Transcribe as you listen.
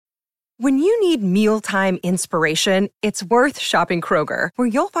When you need mealtime inspiration, it's worth shopping Kroger, where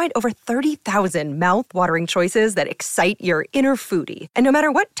you'll find over 30,000 mouth-watering choices that excite your inner foodie. And no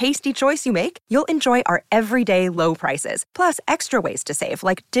matter what tasty choice you make, you'll enjoy our everyday low prices, plus extra ways to save,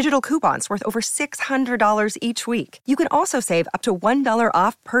 like digital coupons worth over $600 each week. You can also save up to $1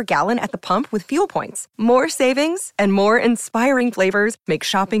 off per gallon at the pump with fuel points. More savings and more inspiring flavors make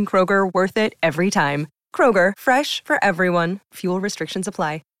shopping Kroger worth it every time. Kroger, fresh for everyone. Fuel restrictions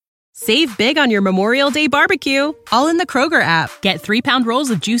apply. Save big on your Memorial Day barbecue, all in the Kroger app. Get 3-pound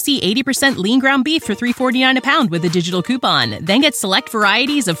rolls of juicy 80% lean ground beef for $3.49 a pound with a digital coupon. Then get select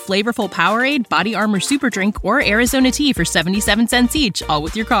varieties of flavorful Powerade, Body Armor Super Drink, or Arizona tea for 77 cents each, all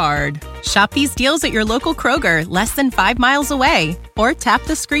with your card. Shop these deals at your local Kroger, less than 5 miles away. Or tap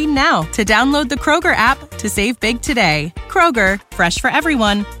the screen now to download the Kroger app to save big today. Kroger, fresh for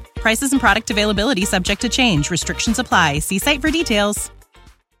everyone. Prices and product availability subject to change. Restrictions apply. See site for details.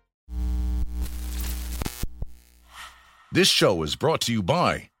 This show is brought to you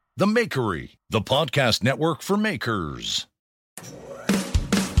by The Makery, the podcast network for makers.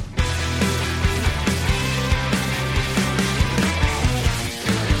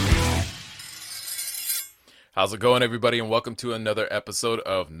 How's it going, everybody, and welcome to another episode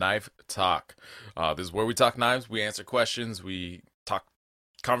of Knife Talk. This is where we talk knives, we answer questions, we talk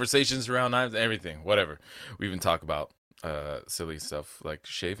conversations around knives, everything, whatever. We even talk about silly stuff like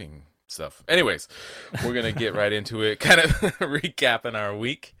shaving stuff. Anyways, we're gonna get right into it, kind of recapping our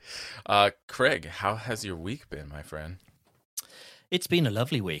week. Craig, how has your week been, my friend? It's been a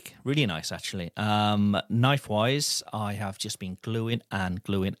lovely week, really nice actually. Knife wise, I have just been gluing and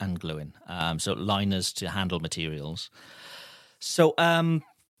gluing and gluing. So liners to handle materials. So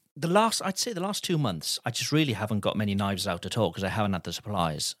I'd say the last 2 months, I just really haven't got many knives out at all because I haven't had the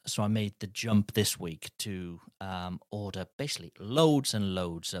supplies. So I made the jump this week to order basically loads and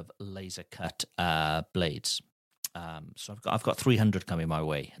loads of laser cut blades. So I've got 300 coming my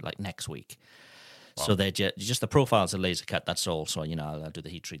way, like next week. Wow. So they're just the profiles are laser cut. That's all. So I'll do the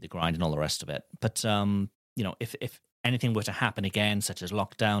heat treat, the grind, and all the rest of it. But if anything were to happen again, such as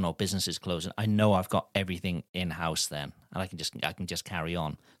lockdown or businesses closing, I know I've got everything in house then, and I can just carry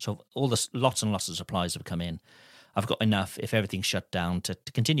on. So all the lots and lots of supplies have come in. I've got enough if everything's shut down to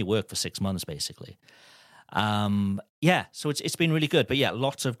continue work for 6 months basically. So it's been really good. But yeah,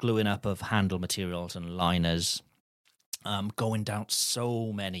 lots of gluing up of handle materials and liners. Going down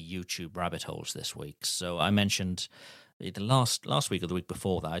so many YouTube rabbit holes this week. So I mentioned the last week or the week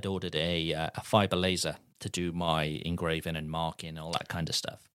before that I'd ordered a fiber laser to do my engraving and marking and all that kind of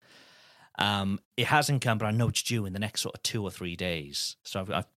stuff. It hasn't come, but I know it's due in the next sort of 2 or 3 days. So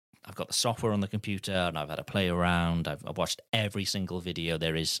I've got the software on the computer and I've had a play around. I've watched every single video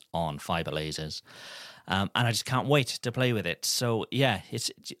there is on fiber lasers, and I just can't wait to play with it. So yeah,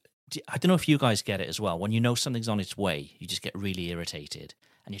 I don't know if you guys get it as well. When you know something's on its way, you just get really irritated.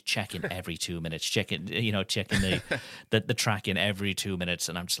 And you're checking every 2 minutes, checking the tracking every 2 minutes,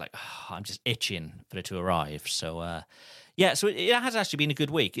 and I'm just like, I'm just itching for it to arrive. So, so it has actually been a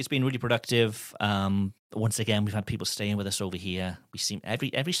good week. It's been really productive. Once again, we've had people staying with us over here. We seem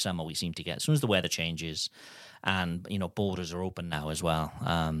every summer we seem to get as soon as the weather changes, and borders are open now as well.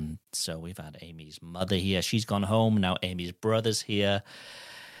 So we've had Amy's mother here. She's gone home now. Amy's brother's here.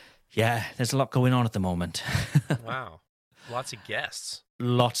 Yeah, there's a lot going on at the moment. Wow, lots of guests.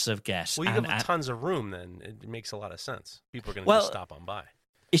 Lots of guests. Well, you have tons of room, then it makes a lot of sense. People are going to just stop on by.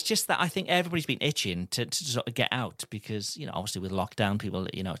 It's just that I think everybody's been itching to sort of get out because, obviously with lockdown, people,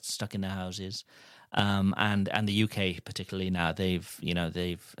 stuck in their houses. And the UK particularly now, they've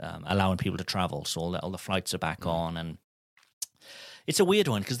allowing people to travel. So all the flights are back on. And it's a weird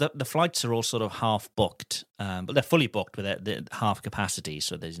one because the flights are all sort of half booked, but they're fully booked with the half capacity.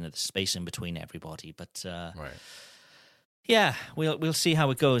 So there's the space in between everybody. But right. Yeah, we'll see how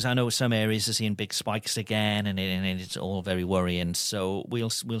it goes. I know some areas are seeing big spikes again, and it's all very worrying. So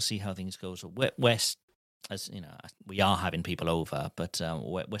we'll see how things go. So West, as we are having people over, but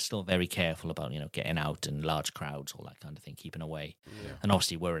we're still very careful about getting out and large crowds, all that kind of thing, keeping away. Yeah. And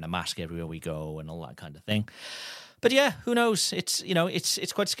obviously wearing a mask everywhere we go and all that kind of thing. But yeah, who knows? It's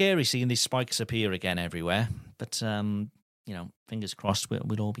it's quite scary seeing these spikes appear again everywhere. But fingers crossed,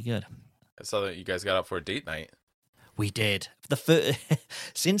 we'll all be good. I saw that you guys got out for a date night. We did.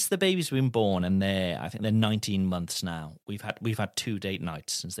 Since the baby's been born, and I think they're 19 months now. We've had 2 date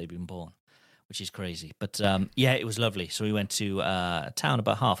nights since they've been born, which is crazy. But it was lovely. So we went to a town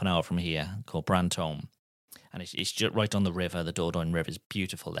about half an hour from here called Brantome, and it's just right on the river. The Dordogne River is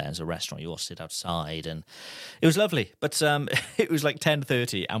beautiful. There's a restaurant. You all sit outside, and it was lovely. But it was like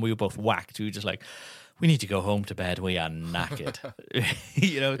 10:30, and we were both whacked. We were just like, we need to go home to bed. We are knackered.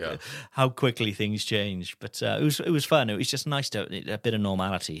 How quickly things change. But it was fun. It was just nice to a bit of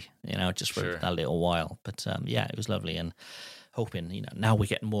normality, just for a little while. But it was lovely, and hoping, now we're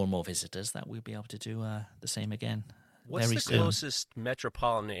getting more and more visitors that we'll be able to do the same again. What's very the soon. closest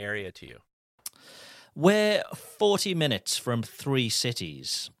metropolitan area to you? We're 40 minutes from 3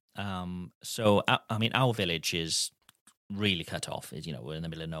 cities. So our village is really cut off. We're in the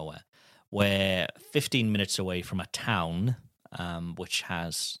middle of nowhere. We're 15 minutes away from a town, which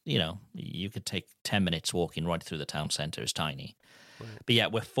has, you could take 10 minutes walking right through the town centre. It's tiny. Right.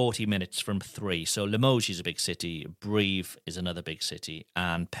 But we're 40 minutes from 3. So Limoges is a big city, Brive is another big city,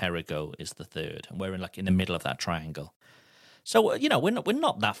 and Perigord is the third. And we're in the middle of that triangle. So, we're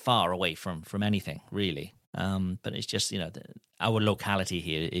not that far away from anything, really. But it's just, our locality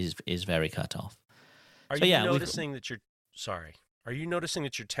here is very cut off. Are you noticing that Are you noticing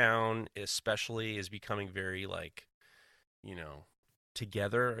that your town especially is becoming very,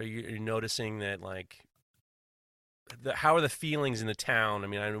 together? Are you noticing that, how are the feelings in the town? I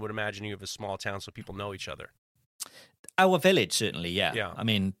mean, I would imagine you have a small town, so people know each other. Our village, certainly, yeah. Yeah. I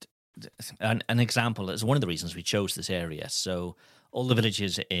mean, an example is one of the reasons we chose this area. So all the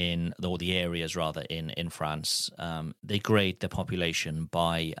villages the areas rather in France, they grade the population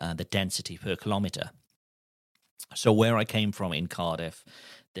by the density per kilometre. So where I came from in Cardiff,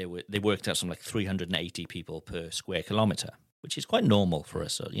 they worked out something like 380 people per square kilometre, which is quite normal for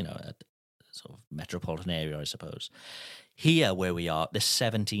us, a sort of metropolitan area, I suppose. Here, where we are, there's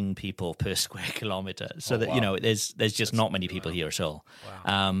 17 people per square kilometre, so there's just not many people here at all.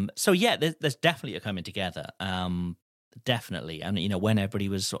 Wow. There's definitely a coming together. Definitely, and when everybody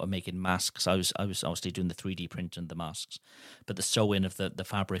was sort of making masks, I was obviously doing the 3D printing of the masks, but the sewing of the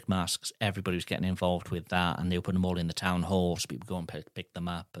fabric masks, everybody was getting involved with that, and they were putting them all in the town hall, so people go and pick them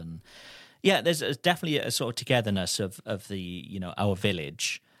up, and there's definitely a sort of togetherness of the our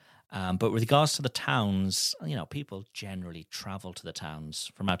village. But with regards to the towns, people generally travel to the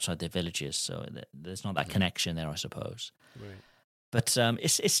towns from outside their villages, so there's not that connection there, I suppose. Right. But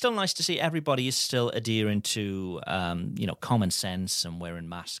it's still nice to see everybody is still adhering to common sense and wearing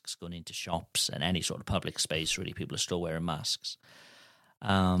masks, going into shops and any sort of public space. Really, people are still wearing masks.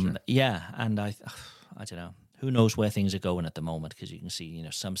 And I don't know. Who knows where things are going at the moment? Because you can see,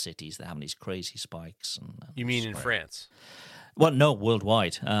 some cities that have these crazy spikes. You mean in France? Well, no,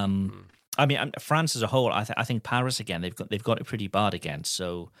 worldwide. I mean, France as a whole. I think Paris again. They've got it pretty bad again.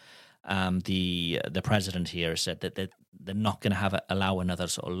 So. The president here said that they're not going to allow another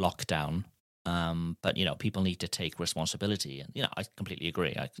sort of lockdown, but people need to take responsibility, and I completely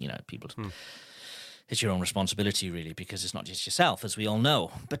agree. People, it's your own responsibility really, because it's not just yourself, as we all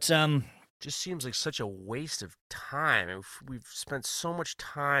know. But just seems like such a waste of time. We've spent so much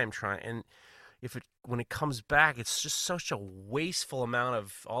time trying, and when it comes back, it's just such a wasteful amount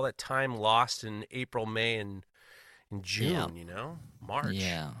of all that time lost in April, May, and in June. March.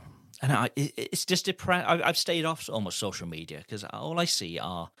 Yeah. And it's just depressing. I've stayed off almost social media because all I see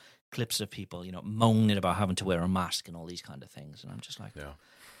are clips of people, moaning about having to wear a mask and all these kind of things. And I'm just like,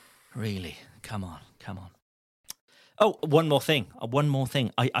 really? Come on. Oh, one more thing.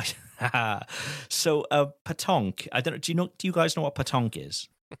 So pétanque. I don't know. Do you guys know what pétanque is?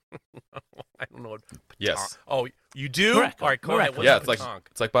 I don't know what. Yes. Oh, you do? Correct. All right, correct.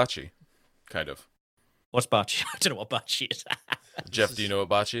 It's like bocce, kind of. What's bocce? I don't know what bocce is. Jeff, do you know what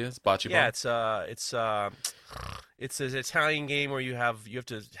bocce is? Bocce ball? Yeah, it's an Italian game where you have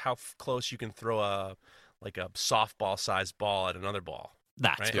to how close you can throw a softball sized ball at another ball.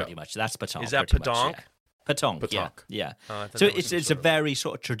 That's pretty much. That's pétanque. Is that pétanque? Pétanque. Yeah. So it's a very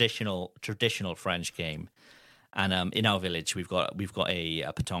sort of traditional French game. And in our village, we've got a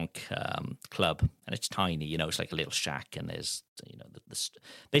pétanque club, and it's tiny. It's like a little shack, and there's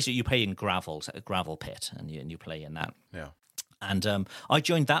basically you play in gravel, it's like a gravel pit, and you play in that. Yeah. And I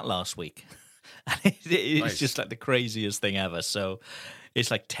joined that last week. It's Nice. just like the craziest thing ever. So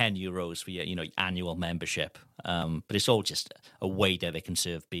it's like €10 for your annual membership. But it's all just a way that they can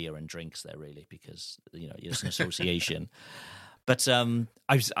serve beer and drinks there, really, because it's an association. But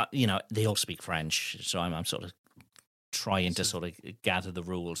they all speak French, so I'm sort of trying to sort of gather the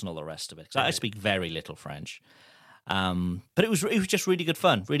rules and all the rest of it. 'Cause I speak very little French. But it was just really good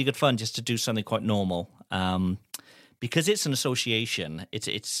fun just to do something quite normal. Because it's an association,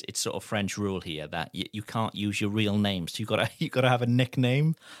 it's sort of French rule here that you can't use your real names. So you got to have a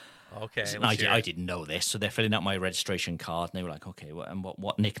nickname. Okay. So I didn't know this, so they're filling out my registration card, and they were like, "Okay, and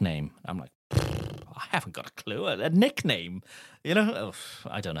what nickname?" I'm like, "I haven't got a clue. A nickname, I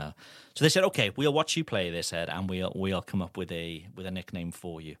don't know." So they said, "Okay, we'll watch you play this, Ed, and we'll come up with a nickname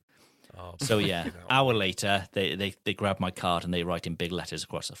for you." Oh, So yeah, you know. hour later, they grab my card and they write in big letters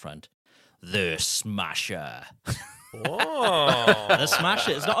across the front, "The Smasher." Oh, The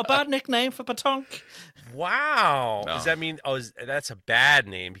Smasher is not a bad nickname for Patonk. wow. No. Does that mean that's a bad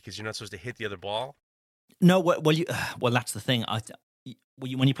name because you're not supposed to hit the other ball? No, well, that's the thing.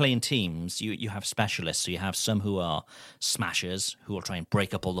 When you play in teams, you have specialists. So you have some who are smashers who will try and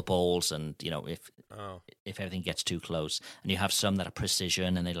break up all the balls, and if everything gets too close, and you have some that are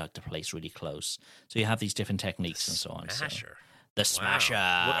precision and they like to place really close. So you have these different techniques and so on. So, Smasher. the Smasher.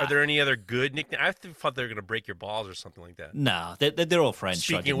 Are there any other good nicknames? I thought they were going to break your balls or something like that. No, they're all French. so I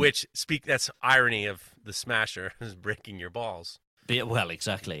Speaking of didn't- which, that's irony of the Smasher is breaking your balls. Well,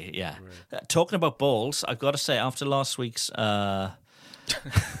 exactly. Yeah. Talking about balls, I've got to say, after last week's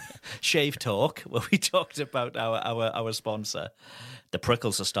shave talk, where we talked about our sponsor, the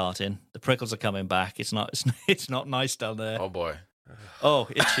prickles are starting. The prickles are coming back. It's not nice down there. Oh boy, Oh,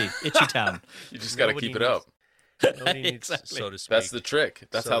 itchy town. you just got to Nobody keep it needs- up. Nobody needs, Exactly. so to speak. That's the trick.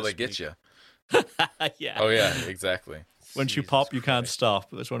 That's So how to they get speak. you. Yeah. Oh yeah, exactly. Once you Jesus pop, you can't Christ. stop.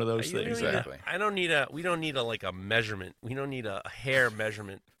 It's one of those You don't things. need a- Exactly. We don't need a measurement. We don't need a hair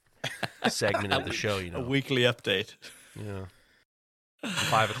measurement segment of the show. You A know. weekly update. Yeah.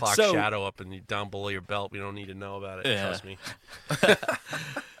 5 o'clock So- shadow up and down below your belt. We don't need to know about it. Yeah. Trust me.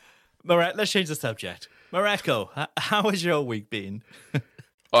 Maret, let's change the subject. Mareko, how has your week been?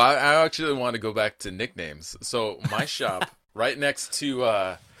 Well, I actually want to go back to nicknames. So my shop, right next to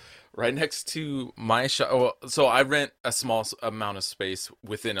my shop. Well, so I rent a small amount of space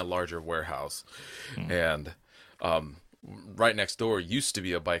within a larger warehouse, and right next door used to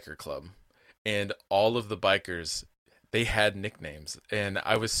be a biker club, and all of the bikers, they had nicknames, and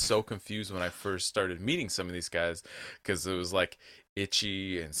I was so confused when I first started meeting some of these guys because it was like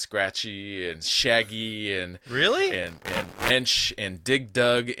Itchy and Scratchy and Shaggy and Really? and Hench and Dig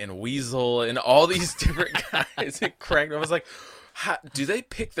Dug and Weasel and all these different guys. It cracked. I was like, do they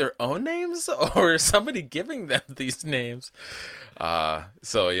pick their own names or is somebody giving them these names?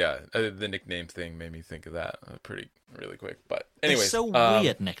 So yeah, the nickname thing made me think of that really quick. But anyways, They're so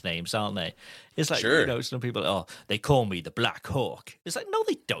weird nicknames, aren't they? It's like, Sure. some people, they call me the Black Hawk. It's like, no,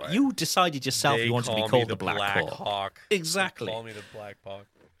 they don't. Right. You decided yourself They you wanted to be call me called the Black Hawk. Hawk. Exactly. They call me the Black Hawk.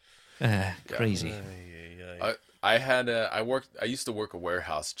 Crazy. I used to work a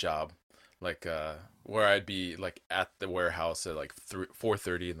warehouse job, like where I'd be like at the warehouse at like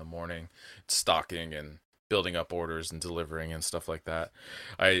 4:30 in the morning, stocking and building up orders and delivering and stuff like that.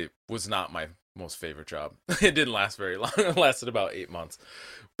 I was not my most favorite job. It didn't last very long. It lasted about 8 months.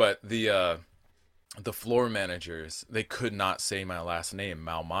 But the floor managers, they could not say my last name,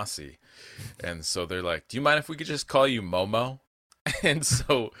 Malmasi. And so they're like, "Do you mind if we could just call you Momo?" And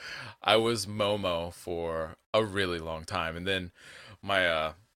so I was Momo for a really long time. And then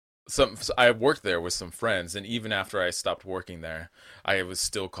I worked there with some friends, and even after I stopped working there, I was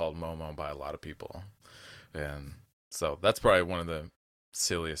still called Momo by a lot of people. And so that's probably one of the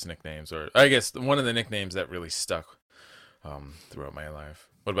silliest nicknames, or I guess one of the nicknames that really stuck throughout my life.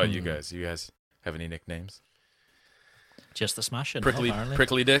 What about you guys? You guys have any nicknames? Just the smashing.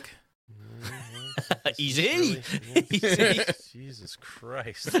 Prickly Dick? Easy. Really? Easy. Jesus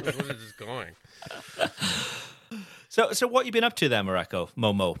Christ. Where is this going? So what you been up to there, Mareko?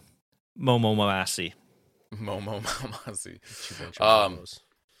 Momo Mamasi. Momo Mamasi. Um,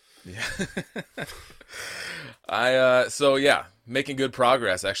 Yeah. Making good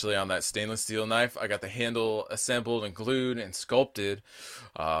progress actually on that stainless steel knife. I got the handle assembled and glued and sculpted.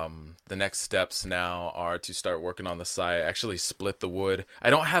 The next steps now are to start working on the side. I actually split the wood. I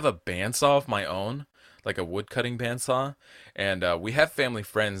don't have a bandsaw of my own, like a wood cutting bandsaw, and we have family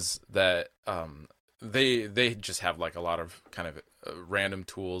friends that they just have like a lot of kind of random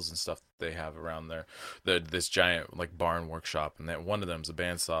tools and stuff that they have around this giant like barn workshop, and that one of them is a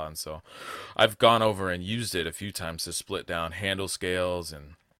bandsaw, and so I've gone over and used it a few times to split down handle scales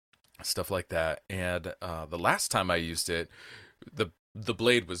and stuff like that. And the last time I used it, the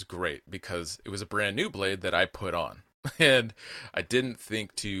blade was great because it was a brand new blade that I put on. And I didn't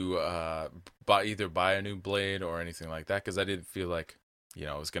think to buy a new blade or anything like that because I didn't feel like it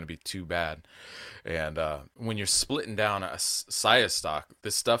was going to be too bad. And when you're splitting down a Saya stock,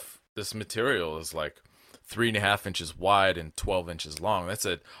 this material is like 3.5 inches wide and 12 inches long. That's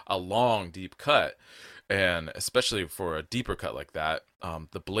a long, deep cut. And especially for a deeper cut like that,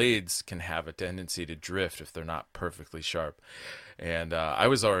 the blades can have a tendency to drift if they're not perfectly sharp. And I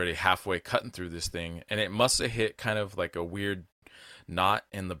was already halfway cutting through this thing, and it must have hit kind of like a weird knot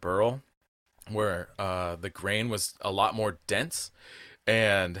in the burl where the grain was a lot more dense.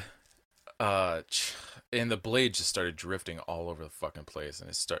 And and the blade just started drifting all over the fucking place, and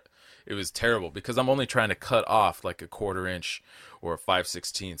it was terrible because I'm only trying to cut off like a 1/4 inch or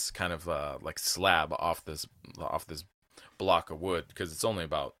 5/16 kind of like slab off this block of wood, because it's only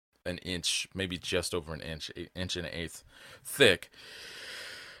about an inch, maybe just over an inch, inch and an eighth thick.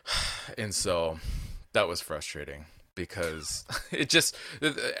 And so that was frustrating because it just,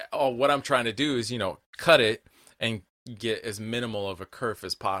 what I'm trying to do is, cut it and get as minimal of a kerf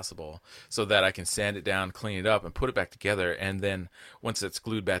as possible so that I can sand it down, clean it up, and put it back together. And then once it's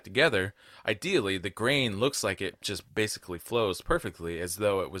glued back together, ideally the grain looks like it just basically flows perfectly as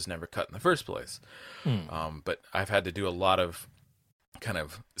though it was never cut in the first place. But I've had to do a lot of kind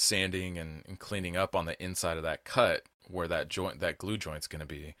of sanding and cleaning up on the inside of that cut where that glue joint's going to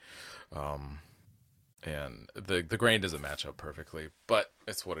be. And the grain doesn't match up perfectly, but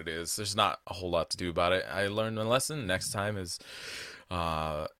it's what it is. There's not a whole lot to do about it. I learned a lesson. Next time is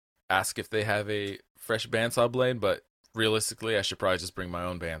ask if they have a fresh bandsaw blade, but realistically, I should probably just bring my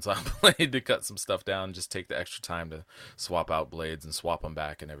own bandsaw blade to cut some stuff down, just take the extra time to swap out blades and swap them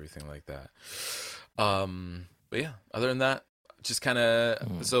back and everything like that. But yeah, other than that, just kind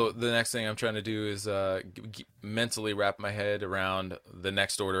of, so the next thing I'm trying to do is mentally wrap my head around the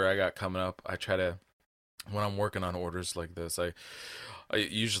next order I got coming up. I try to, when I'm working on orders like this, I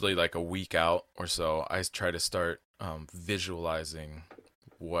usually like a week out or so, I try to start visualizing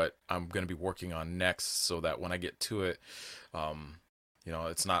what I'm going to be working on next, so that when I get to it,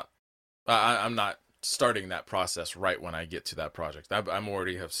 it's not, I'm not starting that process right when I get to that project. I'm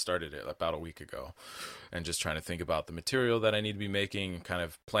already have started it about a week ago, and just trying to think about the material that I need to be making, kind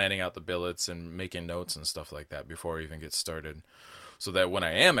of planning out the billets and making notes and stuff like that before I even get started, so that when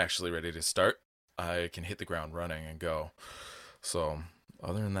I am actually ready to start, I can hit the ground running and go. So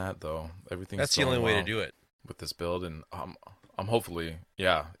other than that, though, everything's the only way to do it with this build, and I'm hopefully,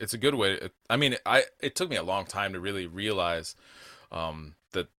 yeah, it's a good way. It took me a long time to really realize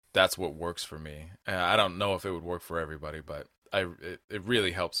that that's what works for me. And I don't know if it would work for everybody, but it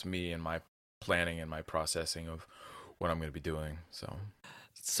really helps me in my planning and my processing of what I'm going to be doing. So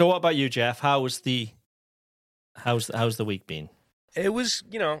what about you, Jeff? How's the week been? It was,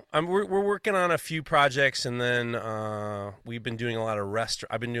 we're working on a few projects, and then we've been doing a lot of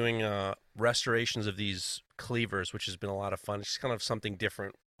I've been doing restorations of these cleavers, which has been a lot of fun. It's just kind of something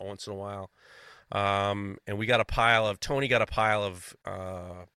different once in a while. And Tony got a pile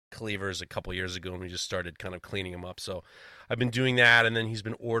of cleavers a couple years ago, and we just started kind of cleaning them up. So I've been doing that, and then he's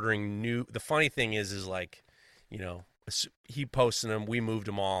been ordering new. The funny thing is like, he posted them, we moved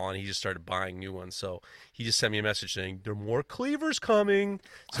them all, and he just started buying new ones. So he just sent me a message saying, there are more cleavers coming.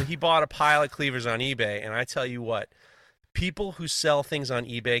 So he bought a pile of cleavers on eBay, and I tell you what, people who sell things on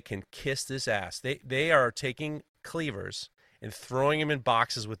eBay can kiss this ass. They are taking cleavers and throwing them in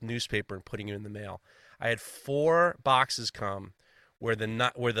boxes with newspaper and putting them in the mail. I had 4 boxes come where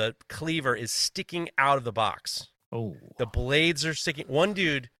the cleaver is sticking out of the box. Oh, the blades are sticking. One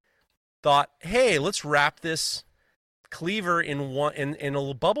dude thought, hey, let's wrap this cleaver in a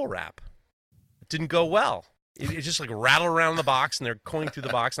little bubble wrap. It didn't go well. It just like rattled around the box, and they're going through the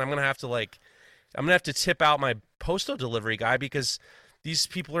box, and I'm gonna have to tip out my postal delivery guy because these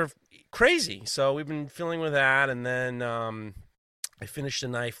people are crazy. So we've been filling with that, and then I finished a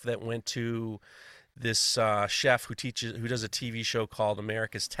knife that went to this chef who does a TV show called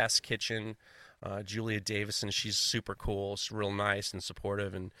America's Test Kitchen, Julia Davison. She's super cool. She's real nice and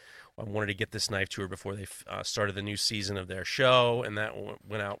supportive, and I wanted to get this knife to her before they started the new season of their show, and that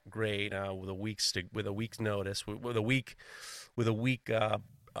went out great with a week's notice, with a week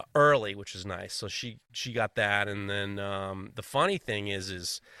early, which is nice. So she got that, and then the funny thing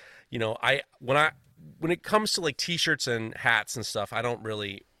is when it comes to like t-shirts and hats and stuff, I don't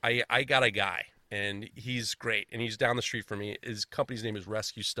really. I got a guy, and he's great, and he's down the street from me. His company's name is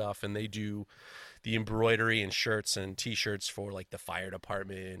Rescue Stuff, and they do the embroidery and shirts and t-shirts for like the fire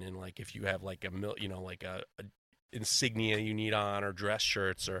department, and like if you have like a insignia you need on, or dress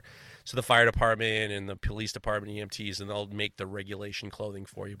shirts, or so the fire department and the police department, EMTs, and they'll make the regulation clothing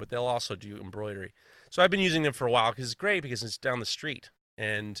for you, but they'll also do embroidery. So I've been using them for a while because it's great, because it's down the street,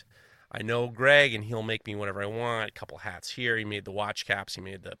 and I know Greg, and he'll make me whatever I want. A couple hats here. He made the watch caps. He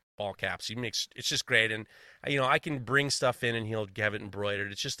made the ball caps. It's just great. And, I can bring stuff in, and he'll have it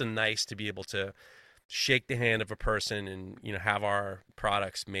embroidered. It's just nice to be able to shake the hand of a person and, have our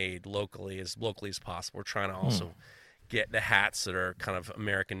products made locally as possible. We're trying to also get the hats that are kind of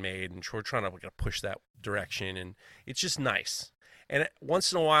American made, and we're trying to push that direction. And it's just nice. And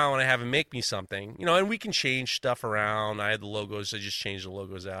once in a while, when I have him make me something, and we can change stuff around. I had the logos. I just changed the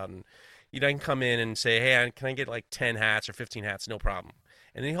logos out. And, I can come in and say, hey, can I get like 10 hats or 15 hats? No problem.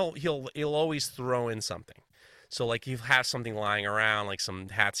 and then he'll always throw in something. So like he'll have something lying around, like some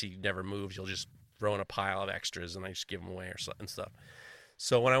hats he never moves. He'll just throw in a pile of extras, and I just give them away and stuff.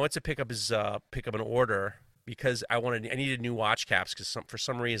 So when I went to pick up an order, because I needed new watch caps, because for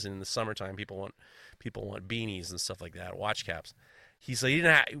some reason in the summertime people want beanies and stuff like that, watch caps. He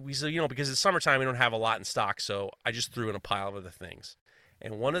said because it's summertime we don't have a lot in stock, so I just threw in a pile of other things.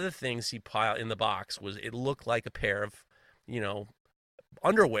 And one of the things he piled in the box it looked like a pair of,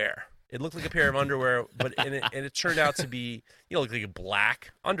 underwear. It looked like a pair of underwear, but it turned out to be, looked like a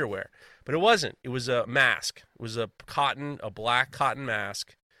black underwear, but it wasn't. It was a mask. It was a black cotton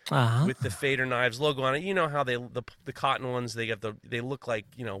mask with the Fader Knives logo on it. You know how the cotton ones, they look like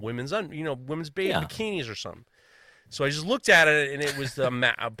women's bikinis or something. So I just looked at it, and it was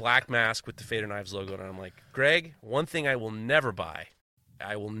a black mask with the Fader Knives logo on it. And I'm like, Greg, one thing I will never buy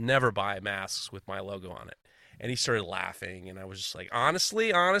masks with my logo on it. And he started laughing, and I was just like,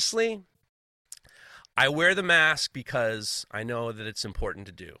 honestly, I wear the mask because I know that it's important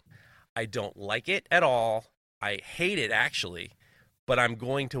to do. I don't like it at all. I hate it, actually, but I'm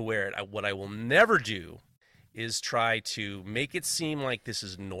going to wear it. What I will never do is try to make it seem like this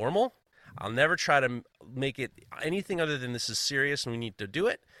is normal. I'll never try to make it anything other than this is serious and we need to do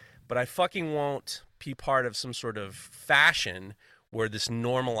it, but I fucking won't be part of some sort of fashion where this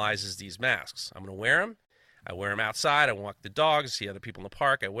normalizes these masks. I'm going to wear them. I wear them outside. I walk the dogs, see other people in the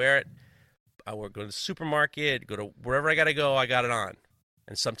park. I wear it. Go to the supermarket, go to wherever I got to go. I got it on.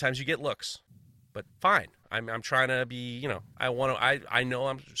 And sometimes you get looks, but fine. I'm trying to be, I know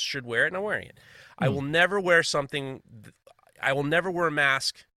I should wear it, and I'm wearing it. I will never wear something. I will never wear a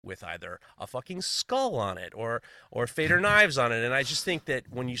mask with either a fucking skull on it or Fader Knives on it. And I just think that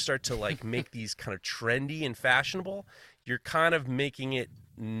when you start to like make these kind of trendy and fashionable, you're kind of making it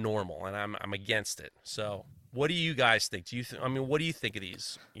normal, and I'm against it. So what do you guys think? What do you think of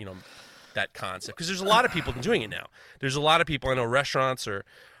these, that concept? Because there's a lot of people doing it now. There's a lot of people, I know restaurants are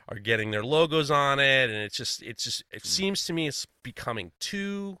getting their logos on it, and it seems to me it's becoming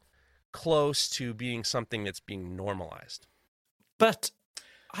too close to being something that's being normalized. But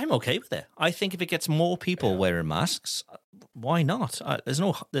I'm okay with it. I think if it gets more people wearing masks, why not? I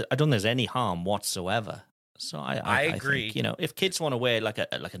don't think there's any harm whatsoever. So I agree. Think, if kids want to wear like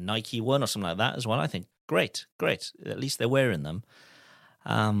a Nike one or something like that as well, I think great. At least they're wearing them.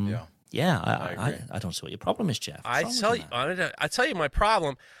 I don't see what your problem is, Jeff. I tell you my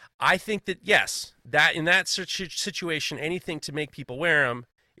problem. I think that yes, that in that situation, anything to make people wear them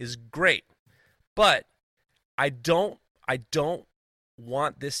is great, but I don't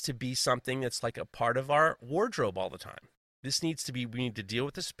want this to be something that's like a part of our wardrobe all the time. We need to deal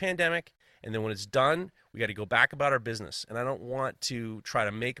with this pandemic, and then when it's done, we got to go back about our business. And I don't want to try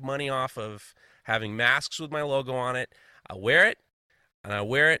to make money off of having masks with my logo on it. I wear it, and I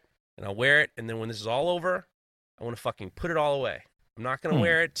wear it, and I wear it, and then when this is all over, I want to fucking put it all away. I'm not going to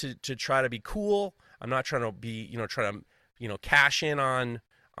wear it to try to be cool. I'm not trying to be, cash in on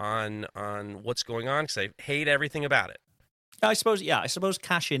what's going on, because I hate everything about it. I suppose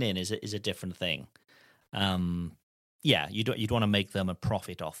cashing in is a different thing. You'd want to make them a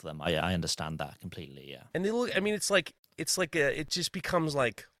profit off them. I understand that completely. Yeah, and they look. I mean, it just becomes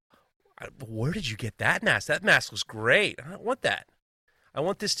like, where did you get that mask? That mask was great. I don't want that. I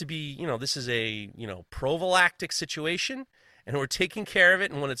want this to be, this is a prophylactic situation, and we're taking care of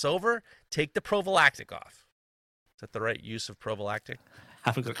it. And when it's over, take the prophylactic off. Is that the right use of prophylactic? I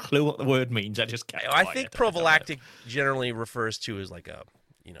haven't got a clue what the word means. I think prophylactic generally refers to as like a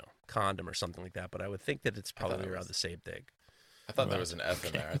condom or something like that, but I would think that it's probably around the same thing. I thought there was an F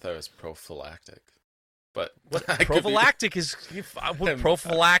in there. I thought it was prophylactic. But prophylactic is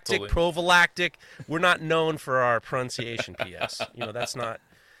prophylactic. Prophylactic. We're not known for our pronunciation. P.S. That's not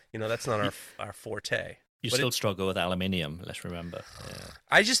our forte. You still struggle with aluminium. Let's remember. Yeah.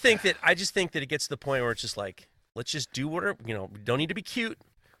 I just think that it gets to the point where it's just like, let's just do what we don't need to be cute.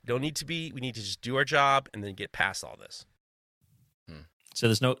 We need to just do our job and then get past all this. So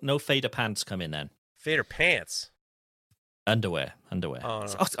there's no Fader pants coming then? Fader pants? Underwear. Oh, no.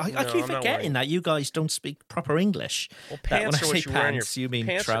 I keep forgetting that you guys don't speak proper English. Well, pants are what you wear on your... You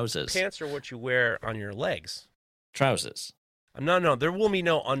mean trousers. Pants are what you wear on your legs. Trousers? No. There will be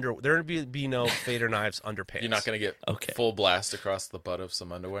no There will be no Fader Knives underpants. You're not going to get full blast across the butt of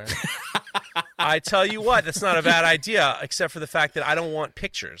some underwear? I tell you what, that's not a bad idea, except for the fact that I don't want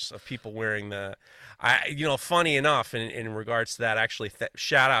pictures of people wearing the... funny enough, in regards to that, actually,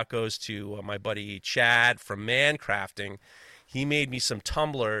 shout out goes to my buddy Chad from Man Crafting. He made me some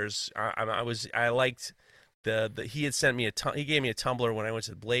tumblers. I liked he had sent me he gave me a tumbler when I went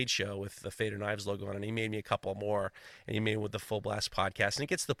to the Blade show with the Fader Knives logo on it, and he made me a couple more, and he made it with the Full Blast podcast. And it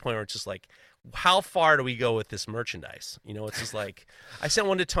gets to the point where it's just like, how far do we go with this merchandise? It's just like, I sent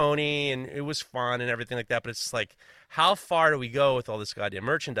one to Tony and it was fun and everything like that, but it's just like, how far do we go with all this goddamn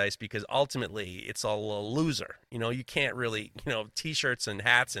merchandise? Because ultimately it's all a loser. You can't really, t-shirts and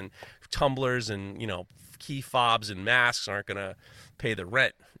hats and tumblers and, key fobs and masks aren't going to pay the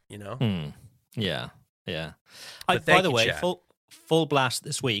rent, Yeah. Yeah. But By thank the you, way, Chad. Full Blast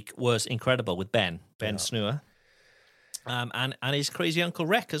this week was incredible with Ben Yeah. Snur. And his crazy Uncle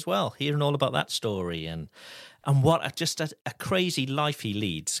Rec as well. Hearing all about that story and what a crazy life he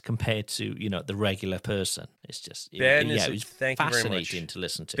leads compared to the regular person. It's just Ben it was thank you very much. fascinating to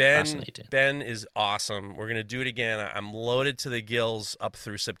listen to. Ben, Fascinating. Ben is awesome. We're gonna do it again. I'm loaded to the gills up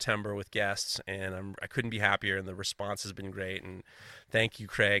through September with guests, and I couldn't be happier. And the response has been great. And thank you,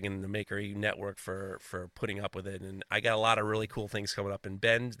 Craig, and the Makery Network for putting up with it. And I got a lot of really cool things coming up. And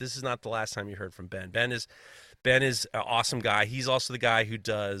Ben, this is not the last time you heard from Ben. Ben is an awesome guy. He's also the guy who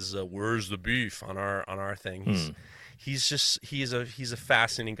does Where's the Beef on our thing. He's a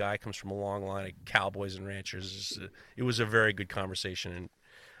fascinating guy. Comes from a long line of cowboys and ranchers. It was a very good conversation, and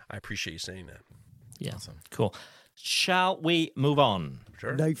I appreciate you saying that. Yeah, cool. Shall we move on?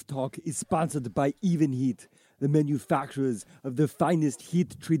 Sure. Knife Talk is sponsored by Even Heat, the manufacturers of the finest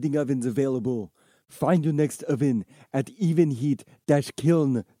heat treating ovens available. Find your next oven at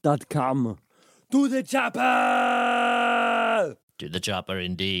evenheat-kiln.com. To the chopper! Do the chopper,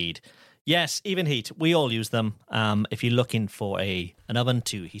 indeed. Yes, Even Heat. We all use them. If you're looking for an oven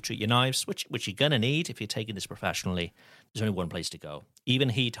to heat treat your knives, which you're going to need if you're taking this professionally, there's only one place to go.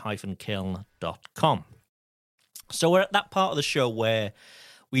 evenheat-kiln.com. So we're at that part of the show where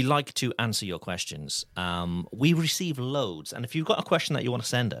we like to answer your questions. We receive loads. And if you've got a question that you want to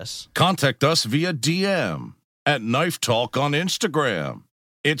send us, Contact us via DM at Knife Talk on Instagram.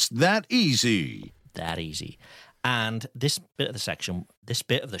 It's that easy. that easy. And this bit of the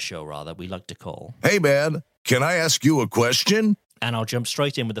show, we like to call. Hey, man, can I ask you a question? And I'll jump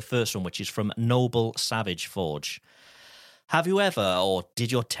straight in with the first one, which is from Noble Savage Forge. Have you ever, or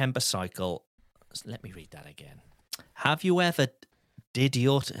did your temper cycle... Let me read that again. Have you ever did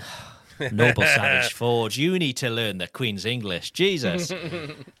your... Noble Savage Forge, you need to learn the Queen's English. Jesus.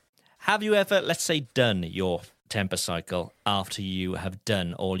 Have you ever, let's say, done your temper cycle after you have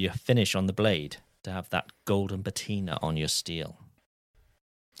done all your finish on the blade to have that golden patina on your steel?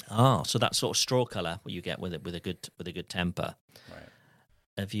 Oh, so that sort of straw color you get with a good temper. Right.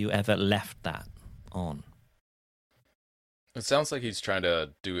 Have you ever left that on? It sounds like he's trying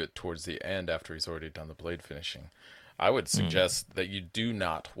to do it towards the end after he's already done the blade finishing. I would suggest that you do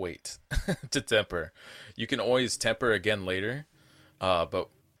not wait to temper. You can always temper again later, but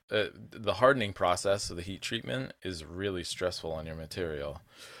the hardening process of the heat treatment is really stressful on your material,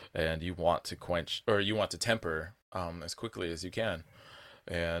 and you want to temper as quickly as you can.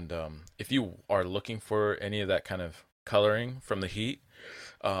 And if you are looking for any of that kind of coloring from the heat,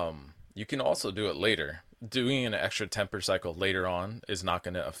 you can also do it later. Doing an extra temper cycle later on is not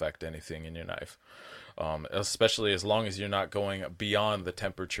going to affect anything in your knife, especially as long as you're not going beyond the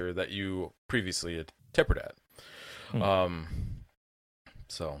temperature that you previously had tempered at.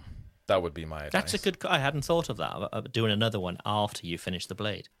 So that would be my advice. That's a good... I hadn't thought of that, of doing another one after you finish the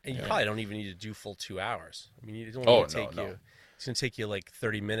blade. And you probably don't even need to do full 2 hours. I mean, it don't even take you... It's going to take you like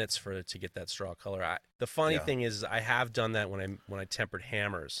 30 minutes to get that straw color. The funny thing is, I have done that when I tempered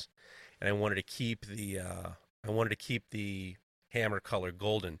hammers, and I wanted to keep the hammer color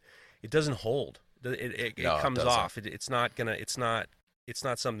golden. It doesn't hold. It comes off. It's not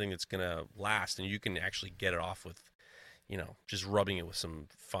something that's gonna last, and you can actually get it off with, just rubbing it with some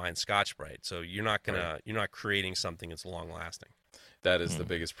fine Scotch-Brite. So you're not creating something that's long lasting. That is the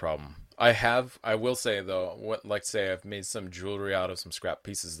biggest problem. I will say though, I've made some jewelry out of some scrap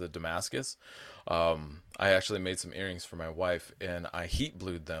pieces of Damascus. I actually made some earrings for my wife, and I heat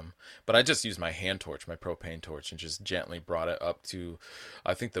blued them, but I just used my hand torch, my propane torch, and just gently brought it up to,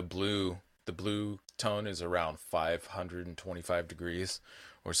 I think the blue tone is around 525 degrees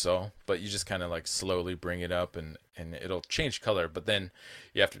or so, but you just kind of like slowly bring it up and it'll change color. But then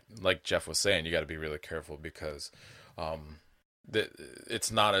you have to, like Jeff was saying, you got to be really careful because,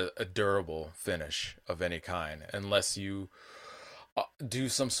 it's not a durable finish of any kind unless you do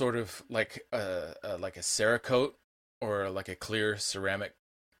some sort of like a Cerakote or like a clear ceramic,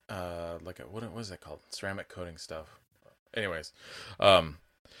 what is that called? Ceramic coating stuff. Anyways,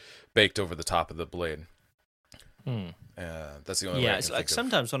 baked over the top of the blade. That's the only way I can it's think like of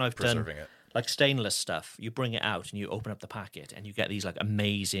sometimes when I've done preserving it. like stainless stuff, you bring it out and you open up the packet and you get these like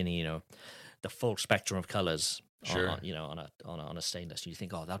amazing, the full spectrum of colors. Sure. On a stainless, you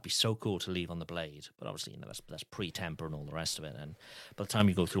think, oh, that'd be so cool to leave on the blade, but obviously, that's pre-temper and all the rest of it, and by the time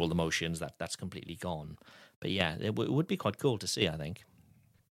you go through all the motions, that's completely gone. But yeah, it would be quite cool to see, I think.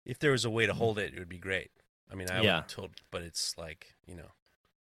 If there was a way to hold it, it would be great. I mean, I would have told, but it's like,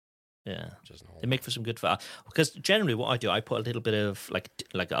 Yeah, doesn't hold. They make for some good fun. Because generally, what I do, I put a little bit of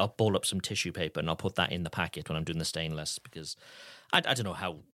like I'll ball up some tissue paper and I'll put that in the packet when I'm doing the stainless, because I don't know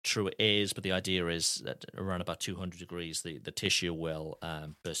how true it is, but the idea is that around about 200 degrees, the tissue will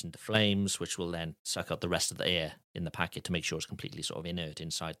burst into flames, which will then suck out the rest of the air in the packet to make sure it's completely sort of inert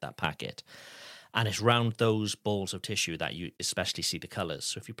inside that packet. And it's round those balls of tissue that you especially see the colors.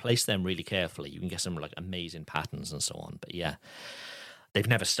 So if you place them really carefully, you can get some like amazing patterns and so on. But yeah, they've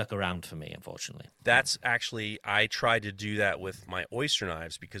never stuck around for me, unfortunately. That's actually, I tried to do that with my oyster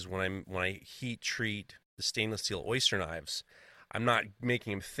knives, because when I heat treat the stainless steel oyster knives, I'm not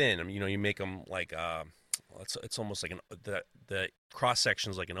making them thin. I mean, you make them like it's almost like the cross section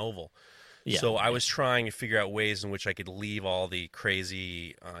is like an oval. Yeah, so I was trying to figure out ways in which I could leave all the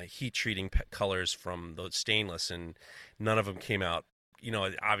crazy heat treating colors from the stainless, and none of them came out.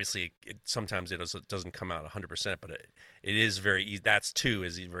 Obviously, sometimes it doesn't come out 100%, but it is very easy. That's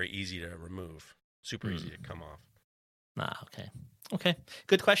is very easy to remove. Super easy to come off. Okay.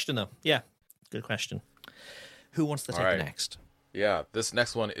 Good question, though. Yeah, good question. Who wants to take it next? Yeah, this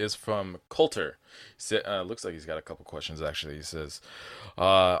next one is from Coulter. Looks like he's got a couple questions, actually. He says,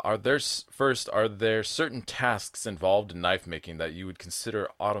 are there certain tasks involved in knife making that you would consider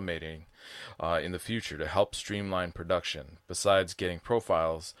automating in the future to help streamline production, besides getting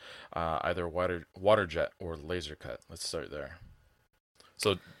profiles, either water jet or laser cut? Let's start there.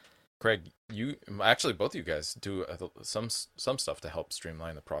 So, Craig, both of you guys do some stuff to help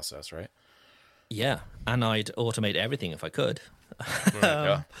streamline the process, right? Yeah, and I'd automate everything if I could.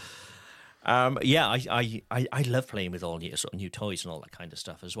 Yeah. I love playing with all new toys and all that kind of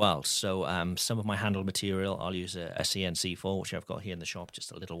stuff as well. So some of my handle material, I'll use a CNC for, which I've got here in the shop,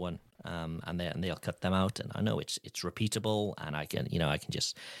 just a little one, and they'll cut them out. And I know it's repeatable, and I can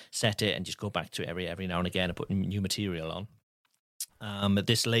just set it and just go back to it every now and again and put new material on.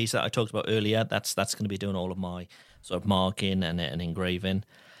 This laser I talked about earlier, that's going to be doing all of my sort of marking and engraving.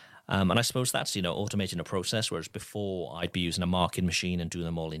 And I suppose that's, automating a process, whereas before I'd be using a marking machine and doing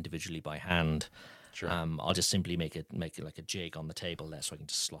them all individually by hand. Sure. I'll just simply make it like a jig on the table there, so I can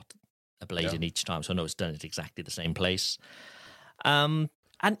just slot a blade in each time, so I know it's done at exactly the same place. And,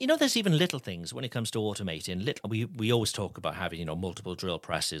 there's even little things when it comes to automating. We always talk about having, multiple drill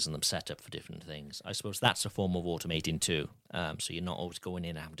presses and them set up for different things. I suppose that's a form of automating too. So you're not always going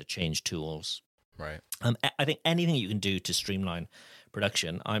in and having to change tools. Right. I think anything you can do to streamline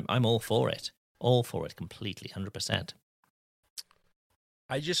production, I'm all for it. All for it completely, 100%.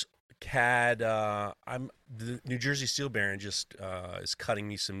 I just had the New Jersey Steel Baron just is cutting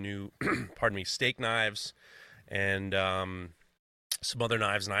me some new steak knives and some other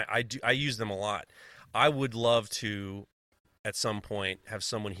knives, and I use them a lot. I would love to at some point have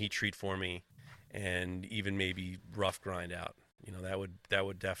someone heat treat for me and even maybe rough grind out. That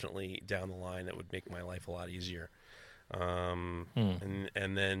would definitely, down the line, that would make my life a lot easier. And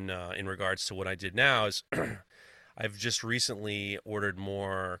then in regards to what I did now is I've just recently ordered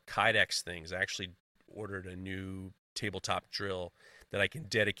more Kydex things. I actually ordered a new tabletop drill that I can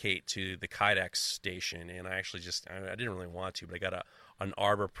dedicate to the Kydex station, and I actually I didn't really want to, but I got an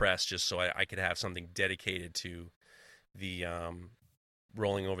arbor press just so I could have something dedicated to the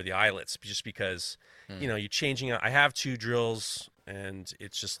rolling over the eyelets, just because you're changing out. I have two drills, and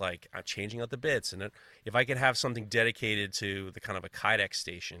it's just like I'm changing out the bits, and if I could have something dedicated to the kind of a Kydex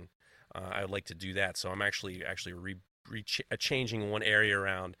station, I would like to do that. So I'm actually changing one area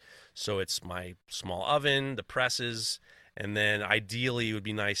around, so it's my small oven, the presses, and then ideally it would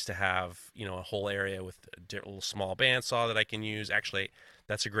be nice to have a whole area with a little small bandsaw that I can use. Actually,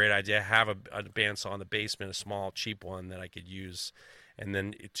 that's a great idea. I have a bandsaw in the basement, a small cheap one that I could use. And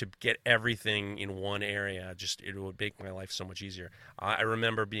then to get everything in one area, it would make my life so much easier. I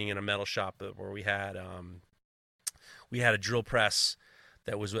remember being in a metal shop where we had a drill press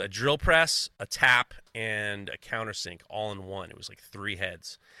that was a drill press, a tap, and a countersink all in one. It was like 3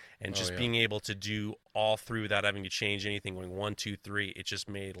 heads. And being able to do all 3 without having to change anything, going 1, 2, 3, it just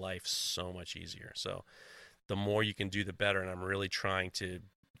made life so much easier. So the more you can do, the better. And I'm really trying to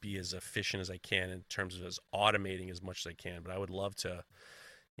be as efficient as I can in terms of automating as much as I can. But I would love to,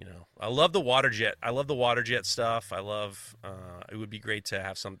 I love the water jet. I love the water jet stuff. I love, it would be great to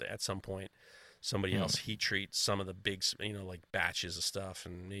have something at some point, somebody else heat treat some of the big, like batches of stuff,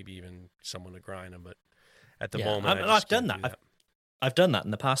 and maybe even someone to grind them. But at the moment, I've done that. I've done that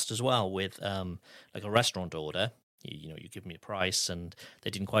in the past as well with like a restaurant order. You give me a price and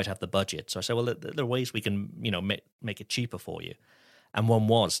they didn't quite have the budget. So I said, well, there are ways we can, make it cheaper for you. And one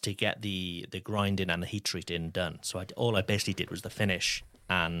was to get the grinding and the heat treating done. So all I basically did was the finish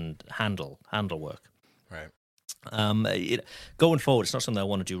and handle work. Right. Going forward, it's not something I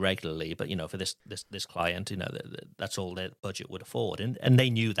want to do regularly, but for this client, that's all their budget would afford, and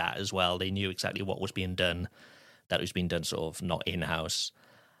they knew that as well. They knew exactly what was being done, that it was being done sort of not in house.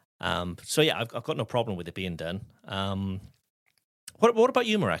 So yeah, I've got no problem with it being done. What about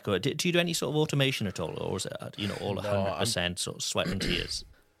you, Mareko? Do you do any sort of automation at all, or is it all 100% sort of sweat and tears?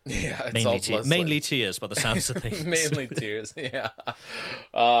 Yeah, it's mainly tears, by the sounds of things. Mainly tears. Yeah,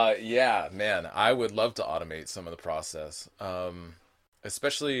 yeah, man. I would love to automate some of the process,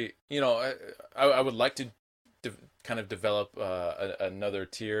 especially I would like to kind of develop another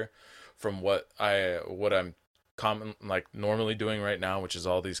tier from what I'm normally doing right now, which is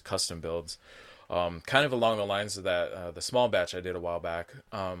all these custom builds. Kind of along the lines of that, the small batch I did a while back.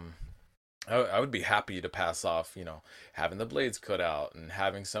 I would be happy to pass off, having the blades cut out and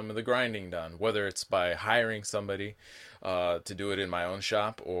having some of the grinding done, whether it's by hiring somebody to do it in my own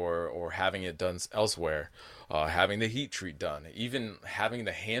shop or having it done elsewhere, having the heat treat done, even having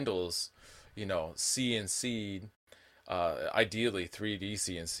the handles, CNC, ideally 3D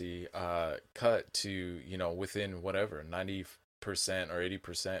CNC, cut to, within whatever, 90% or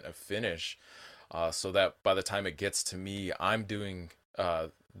 80% of finish, so that by the time it gets to me, I'm doing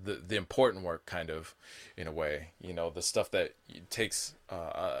the important work, kind of, in a way, the stuff that takes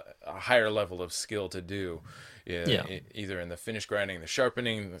a higher level of skill to do, either in the finish grinding, the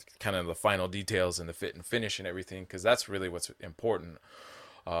sharpening, kind of the final details and the fit and finish and everything, because that's really what's important.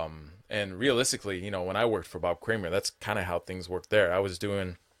 And realistically, when I worked for Bob Kramer, that's kind of how things worked there. I was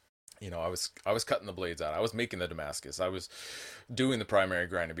doing, I was cutting the blades out. I was making the Damascus. I was doing the primary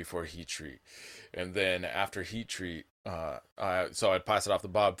grinding before heat treat. And then after heat treat, so I'd pass it off to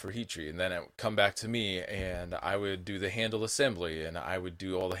Bob for heat treat, and then it would come back to me, and I would do the handle assembly, and I would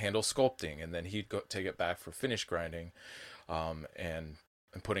do all the handle sculpting, and then he'd go take it back for finish grinding, and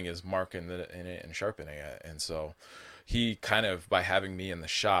putting his mark in it and sharpening it. And so he kind of, by having me in the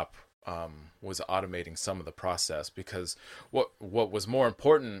shop, was automating some of the process, because what was more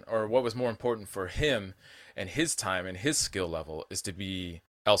important for him and his time and his skill level is to be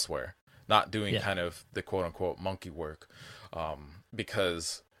elsewhere, not doing kind of the quote unquote monkey work,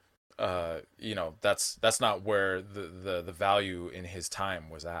 because that's not where the value in his time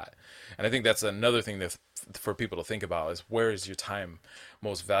was at. And I think that's another thing that for people to think about is, where is your time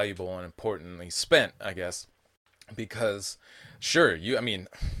most valuable and importantly spent, I guess, because sure,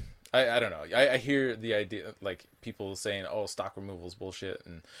 I don't know. I hear the idea, like, people saying, "Oh, stock removal is bullshit,"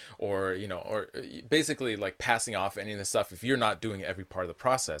 or basically like passing off any of this stuff. If you're not doing every part of the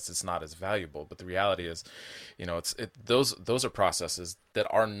process, it's not as valuable. But the reality is, those are processes that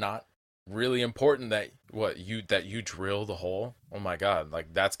are not really important. That you drill the hole. Oh my God,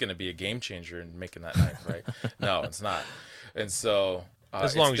 like that's going to be a game changer in making that knife, right? No, it's not. And so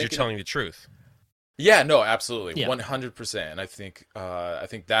as long as you're telling the truth. Yeah, no, absolutely, 100%. And I think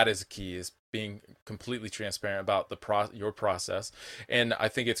that is key, is being completely transparent about your process. And I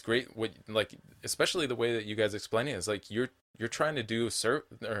think it's great, especially the way that you guys explain it is like you're trying to do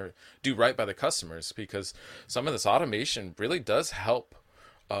right by the customers, because some of this automation really does help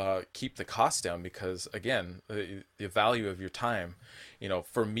keep the cost down, because again, the value of your time,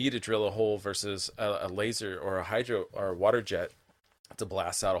 for me to drill a hole versus a laser or a hydro or a water jet to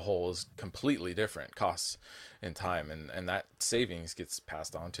blast out a hole is completely different costs and time, and that savings gets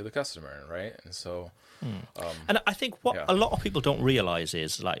passed on to the customer, right? And so and I think what a lot of people don't realize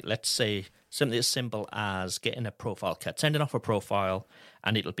is, like, let's say something as simple as getting a profile cut, sending off a profile,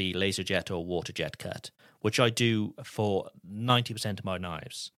 and it'll be laser jet or water jet cut, which I do for 90% of my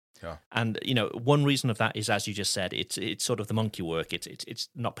knives. Yeah. And one reason of that is, as you just said, it's sort of the monkey work. It's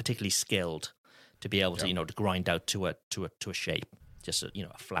not particularly skilled to be able to to grind out to a shape. Just a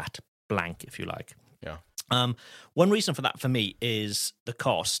flat blank, if you like. Yeah. One reason for that for me is the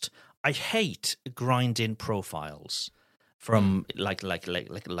cost. I hate grinding profiles from like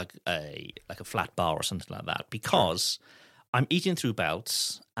a flat bar or something like that, because I'm eating through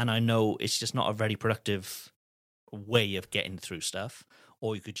belts, and I know it's just not a very productive way of getting through stuff.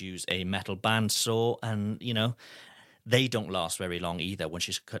 Or you could use a metal bandsaw, and they don't last very long either once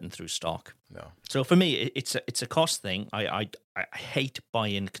you're cutting through stock. No. So for me, it's a cost thing. I hate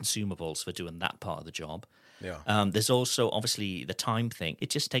buying consumables for doing that part of the job. Yeah. There's also obviously the time thing. It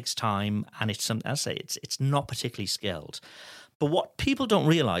just takes time, and it's something I say it's not particularly skilled. But what people don't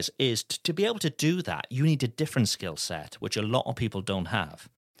realize is to be able to do that, you need a different skill set, which a lot of people don't have.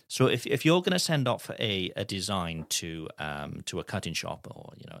 So if you're going to send off a design to a cutting shop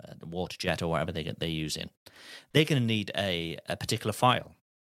or a water jet or whatever they're using, they're going to need a particular file.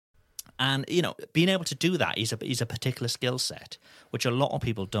 And being able to do that is a particular skill set, which a lot of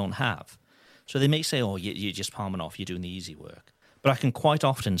people don't have. So they may say, "Oh, you're just palming off, you're doing the easy work." But I can quite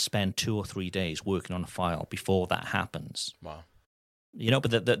often spend 2 or 3 days working on a file before that happens. Wow.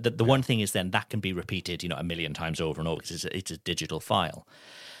 But the one thing is then that can be repeated, a million times over and over because it's a digital file.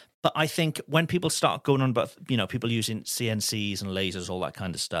 But I think when people start going on about, people using CNCs and lasers, all that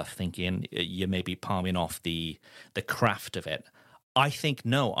kind of stuff, thinking you may be palming off the craft of it. I think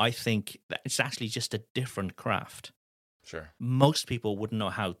no. I think that it's actually just a different craft. Sure. Most people wouldn't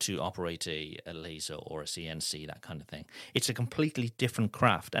know how to operate a laser or a CNC, that kind of thing. It's a completely different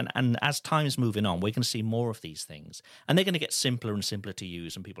craft. And as time is moving on, we're going to see more of these things. And they're going to get simpler and simpler to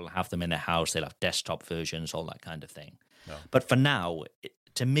use, and people will have them in their house. They'll have desktop versions, all that kind of thing. No. But for now,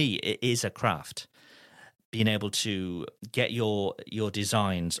 to me, it is a craft, being able to get your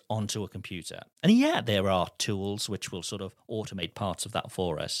designs onto a computer. And yeah, there are tools which will sort of automate parts of that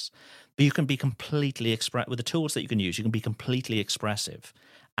for us. But you can be completely with the tools that you can use, you can be completely expressive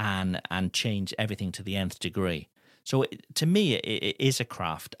and change everything to the nth degree. So to me, it is a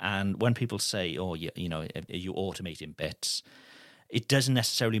craft. And when people say, "Oh, you're automating bits," it doesn't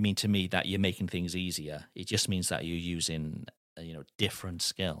necessarily mean to me that you're making things easier. It just means that you're using different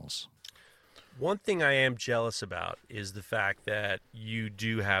skills. One thing I am jealous about is the fact that you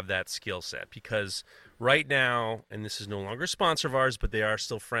do have that skill set, because right now, and this is no longer a sponsor of ours, but they are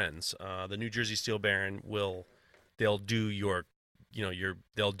still friends. The New Jersey Steel Baron they'll do your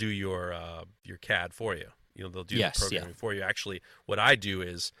CAD for you. They'll do the programming for you. Actually, what I do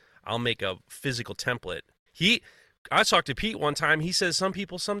is I'll make a physical template. I talked to Pete one time. He says some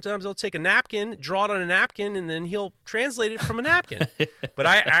people sometimes they'll take a napkin, draw it on a napkin, and then he'll translate it from a napkin. But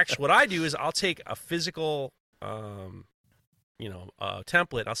what I do is I'll take a physical, template.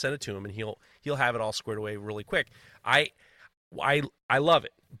 I'll send it to him, and he'll have it all squared away really quick. I love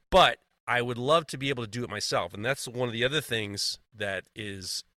it, but I would love to be able to do it myself. And that's one of the other things that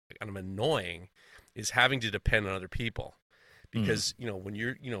is kind of annoying, is having to depend on other people. Because, when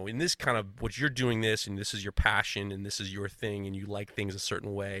you're, in this kind of, what you're doing this, and this is your passion, and this is your thing, and you like things a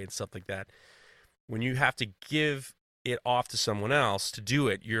certain way and stuff like that, when you have to give it off to someone else to do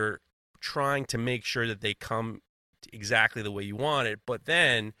it, you're trying to make sure that they come exactly the way you want it. But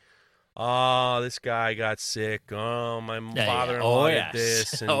then, this guy got sick. Oh, my father-in-law did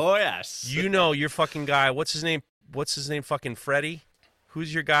this. And your fucking guy, what's his name? Fucking Freddie?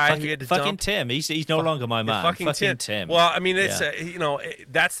 Who's your guy who you had to fucking dump? Tim. He's no longer my man. Fucking Tim. Well, I mean, it's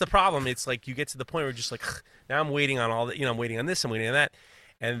that's the problem. It's like you get to the point where you're just like, now I'm waiting on all that. I'm waiting on this. I'm waiting on that,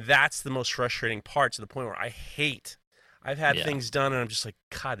 and that's the most frustrating part, to the point where I've had things done, and I'm just like,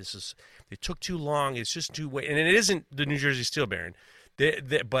 God, it took too long. It's just too wait. And it isn't the New Jersey Steel Baron,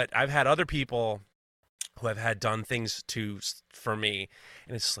 but I've had other people who have had done things for me,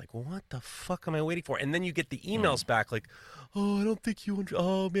 and it's like, well, what the fuck am I waiting for? And then you get the emails back like, "Oh, I don't think you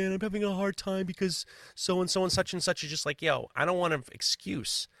oh man, I'm having a hard time because so and such and such." Is just like, yo, I don't want an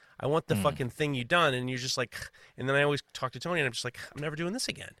excuse. I want the fucking thing you done. And you're just like, and then I always talk to Tony, and I'm just like, I'm never doing this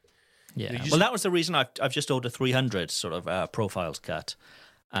again. Yeah. Well, that was the reason I've just ordered 300 sort of profiles cut.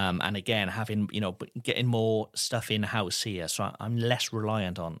 And again, having, getting more stuff in-house here, so I'm less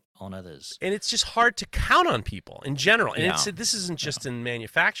reliant on others. And it's just hard to count on people in general. And this isn't just in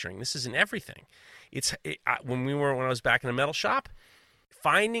manufacturing. This is in everything. When I was back in a metal shop,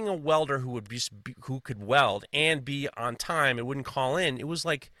 finding a welder who could weld and be on time and wouldn't call in, it was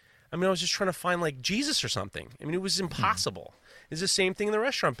like, I was just trying to find like Jesus or something. It was impossible. It's the same thing in the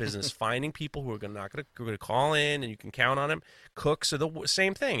restaurant business. Finding people who are going to call in and you can count on them. Cooks are the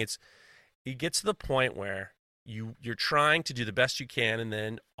same thing. It gets to the point where you're trying to do the best you can, and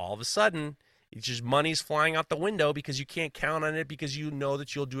then all of a sudden, it's just money's flying out the window because you can't count on it, because you know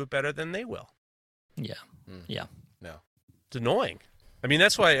that you'll do it better than they will. Yeah. Yeah. No. It's annoying.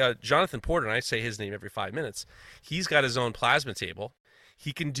 That's why Jonathan Porter, and I say his name every 5 minutes, he's got his own plasma table.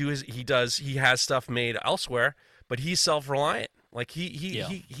 He can do he has stuff made elsewhere, but he's self-reliant. Like he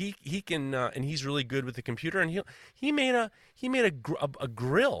can, and he's really good with the computer. And he made a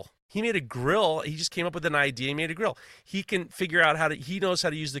grill He made a grill. He just came up with an idea. He made a grill. He can figure out he knows how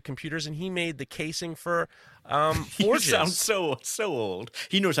to use the computers, and he made the casing for forges. You sound so old.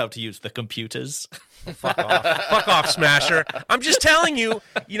 He knows how to use the computers. Fuck off. Fuck off, Smasher. I'm just telling you,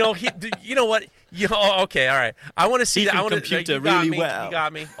 you know what? Okay, all right. I want to see that. I want to computer you got really me. well. You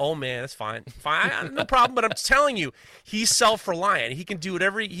got me. Oh man, that's fine. Fine, no problem. But I'm telling you, he's self-reliant. He can do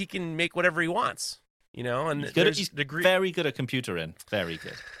whatever. He can make whatever he wants. You know, and He's very good at computering. Very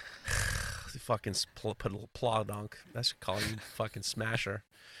good. Fucking plodonk. That's call you fucking Smasher.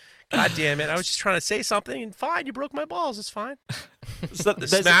 God damn it! I was just trying to say something, and fine, you broke my balls. It's fine. So The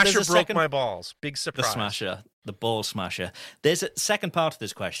Smasher broke my balls. Big surprise. The Smasher, the ball smasher. There's a second part of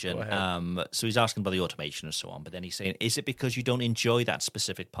this question. Go ahead. So he's asking about the automation and so on, but then he's saying, is it because you don't enjoy that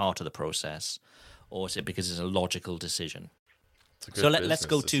specific part of the process, or is it because it's a logical decision? It's a good So let's business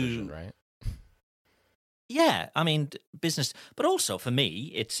go decision, to- right? Yeah, I mean business, but also for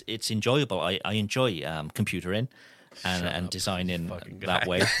me, it's enjoyable. I enjoy computering and designing fucking that guy.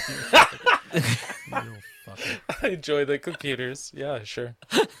 way. I enjoy the computers. Yeah, sure.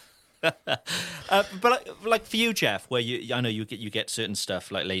 But like for you, Jeff, where I know you get certain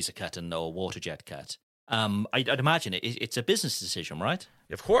stuff like laser cut and or water jet cut. I'd imagine it's a business decision, right?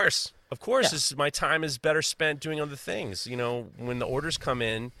 Of course. Yeah. My time is better spent doing other things. You know, when the orders come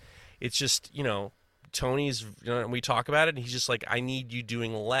in, it's just, Tony's, we talk about it, and he's just like, I need you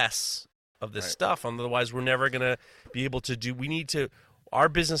doing less of this stuff. Otherwise, we're never going to be able to do, our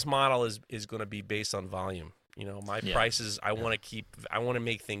business model is going to be based on volume. My prices, I want to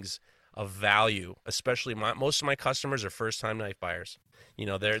make things of value, especially most of my customers are first-time knife buyers.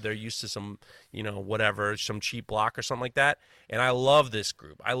 They're used to some, whatever, some cheap block or something like that. And I love this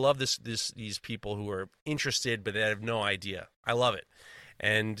group. I love these people who are interested, but they have no idea. I love it.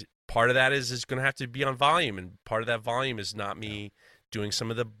 And part of that is going to have to be on volume, and part of that volume is not me doing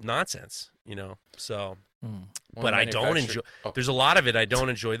some of the nonsense, So, but I don't enjoy. There's a lot of it I don't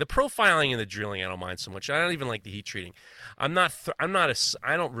enjoy. The profiling and the drilling I don't mind so much. I don't even like the heat treating. I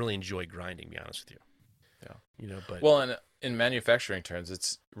don't really enjoy grinding, to be honest with you. Yeah. But Well, in manufacturing terms,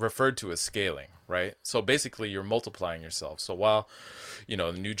 it's referred to as scaling, right? So basically, you're multiplying yourself. So while,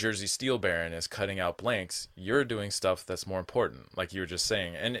 the New Jersey Steel Baron is cutting out blanks, you're doing stuff that's more important, like you were just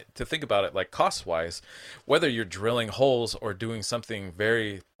saying. And to think about it, like cost-wise, whether you're drilling holes or doing something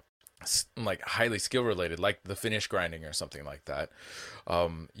very like highly skill related, like the finish grinding or something like that,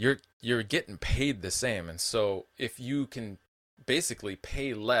 you're getting paid the same. And so if you can basically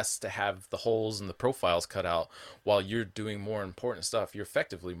pay less to have the holes and the profiles cut out while you're doing more important stuff, you're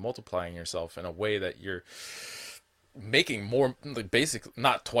effectively multiplying yourself in a way that you're making more, like basically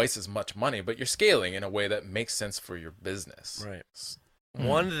not twice as much money, but you're scaling in a way that makes sense for your business. Right.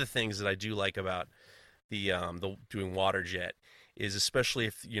 One of the things that I do like about the doing water jet is, especially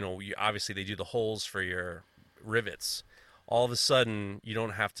if obviously they do the holes for your rivets, all of a sudden you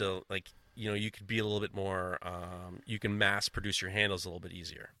don't have to you could be a little bit more, you can mass produce your handles a little bit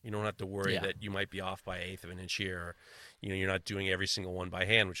easier. You don't have to worry that you might be off by 1/8 of an inch here, or, you're not doing every single one by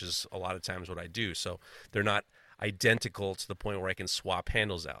hand, which is a lot of times what I do. So they're not identical to the point where I can swap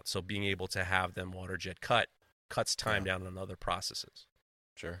handles out. So being able to have them water jet cuts time down on other processes.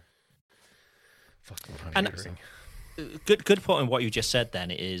 Sure. Fucking And good point on what you just said then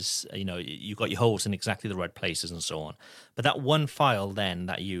is, you got your holes in exactly the right places and so on. But that one file then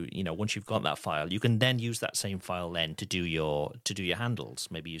that once you've got that file, you can then use that same file then to do your handles,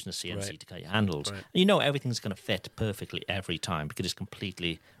 maybe using a CNC to cut your handles. Right. And everything's going to fit perfectly every time because it's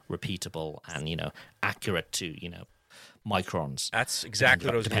completely repeatable and, accurate to, microns. That's exactly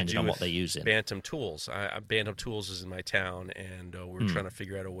what I was going to depending do on with what they're using. Bantam Tools. Bantam Tools is in my town, and we're trying to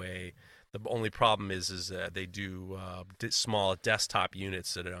figure out a way. The only problem is they do small desktop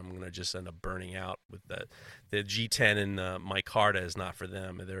units that I'm going to just end up burning out with the G10 and micarta is not for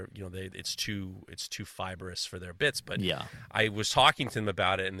them. They're it's too fibrous for their bits. But I was talking to them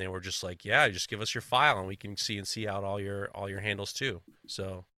about it, and they were just like, yeah, just give us your file, and we can CNC out all your handles too.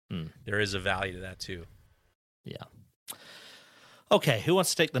 So there is a value to that too. Yeah. Okay, who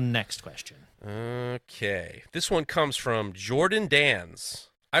wants to take the next question? Okay, this one comes from Jordan Dans.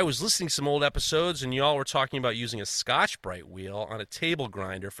 I was listening to some old episodes, and y'all were talking about using a Scotch-Brite wheel on a table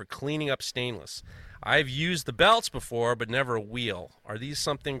grinder for cleaning up stainless. I've used the belts before, but never a wheel. Are these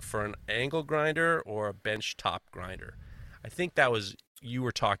something for an angle grinder or a bench top grinder? I think that was you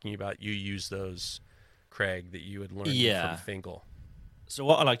were talking about. You use those, Craig, that you had learned from Finkel. So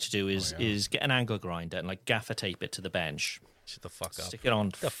what I like to do is get an angle grinder and gaffer tape it to the bench. Shut the fuck up. Stick it on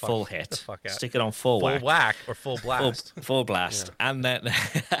The fuck- full the hit. fuck out. Stick it on full Full whack. whack or full blast. Full blast, and then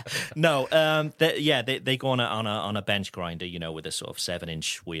no, they go on a bench grinder, with a sort of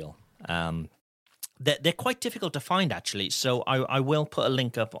 7-inch wheel. They're quite difficult to find actually, so I will put a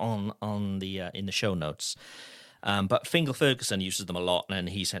link up on the in the show notes. But Fingal Ferguson uses them a lot, and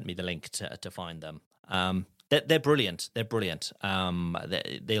he sent me the link to find them. They're brilliant. They're brilliant.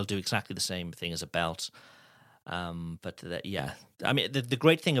 They'll do exactly the same thing as a belt. But yeah, I mean, the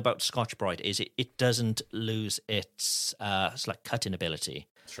great thing about Scotch-Brite is it doesn't lose its like cutting ability.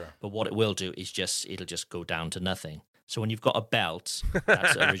 Sure. But what it will do is it'll just go down to nothing. So when you've got a belt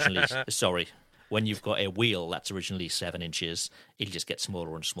that's originally when you've got a wheel that's originally 7 inches, it'll just get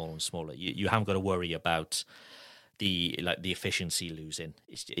smaller and smaller and smaller. You haven't got to worry about the efficiency losing.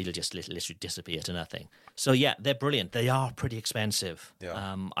 It'll just literally disappear to nothing. So yeah, they're brilliant. They are pretty expensive.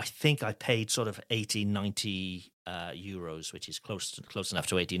 Yeah. I think I paid sort of 80, 90 euros, which is close enough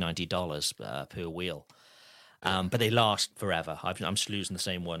to $80, $90 per wheel. But they last forever. I'm just losing the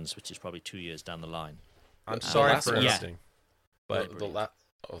same ones, which is probably 2 years down the line. I'm sorry last for one- interrupting. But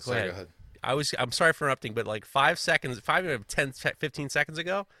Sorry, go ahead. I'm sorry for interrupting, but like 10, 15 seconds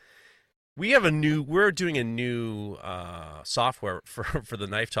ago, we're doing a new software for the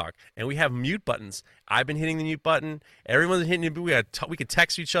Knife Talk, and we have mute buttons. I've been hitting the mute button. Everyone's hitting it. We could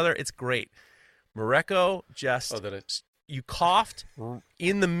text each other. It's great. Mareko you coughed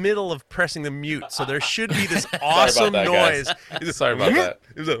in the middle of pressing the mute, so there should be this awesome that, noise. Sorry about that.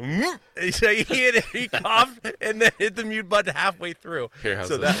 It was a so he hit it, he coughed, and then hit the mute button halfway through. Here, how's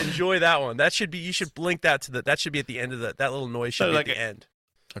so this? enjoy that one. That should be. You should blink that to that should be at the end of that little noise should be at the end.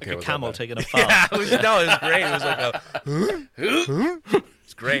 Okay, Like a what's camel up, taking a fart. Yeah, it was great. It was like a.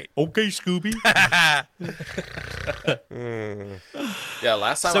 It's great. Okay, Scooby. Yeah,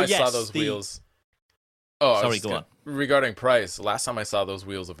 last time So I saw yes, those the- wheels. Oh, Sorry, go on. Regarding price, last time I saw those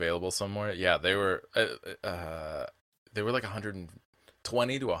wheels available somewhere, yeah, they were like $120 to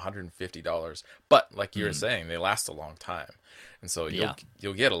 $150. But like you were saying, they last a long time, and so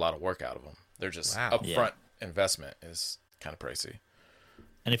you'll get a lot of work out of them. They're just upfront investment is kind of pricey.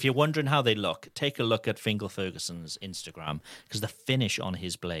 And if you're wondering how they look, take a look at Fingal Ferguson's Instagram, because the finish on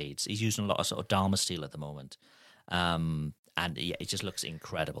his blades, he's using a lot of sort of Dharma steel at the moment. And yeah, it just looks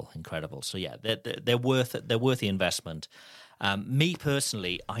incredible. So yeah, they're worth it. They're worth the investment. Me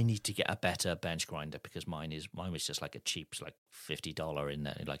personally, I need to get a better bench grinder because mine was just like a cheap, like $50 in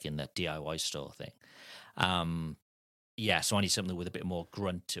the DIY store thing. So I need something with a bit more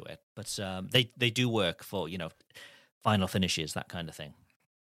grunt to it. But they do work for final finishes, that kind of thing.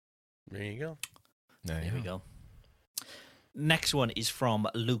 There you go. There we go. Next one is from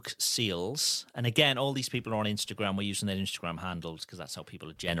Luke Seals. And again, all these people are on Instagram. We're using their Instagram handles because that's how people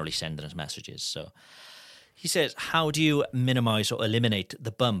are generally sending us messages. So he says, how do you minimize or eliminate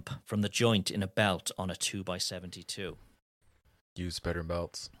the bump from the joint in a belt on a 2x72? Use better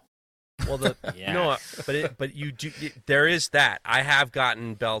belts. Well, but you do. There is that. I have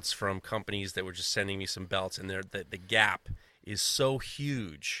gotten belts from companies that were just sending me some belts, and the gap is so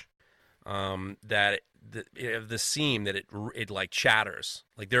huge that the seam that it like chatters.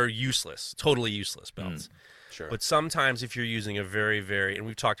 Like they're useless, totally useless belts. Sure. But sometimes if you're using a very, very, and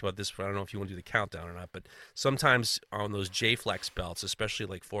we've talked about this, I don't know if you want to do the countdown or not, but sometimes on those J-Flex belts, especially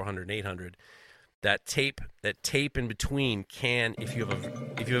like 400 and 800, that tape in between can, if you have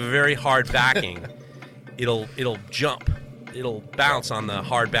a very hard backing, it'll jump, it'll bounce on the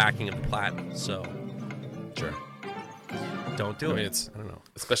hard backing of the platen. So Sure. don't do it. It's I don't know.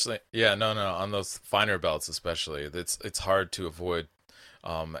 especially no on those finer belts especially. It's hard to avoid.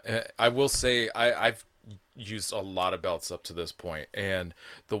 I will say I've used a lot of belts up to this point, and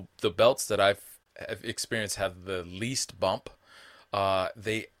the belts that I've experienced have the least bump.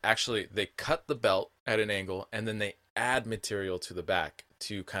 They cut the belt at an angle and then they add material to the back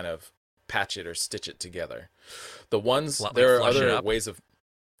to kind of patch it or stitch it together. The ones there are other ways of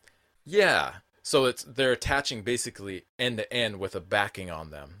so they're attaching basically end to end with a backing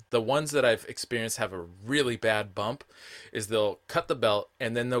on them. The ones that I've experienced have a really bad bump is they'll cut the belt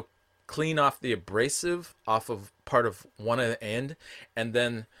and then they'll clean off the abrasive off of part of one end, and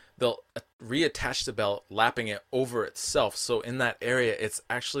then they'll reattach the belt, lapping it over itself. So in that area, it's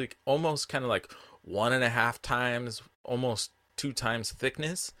actually almost kind of like 1.5 times, almost 2 times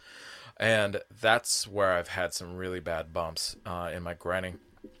thickness. And that's where I've had some really bad bumps in my grinding.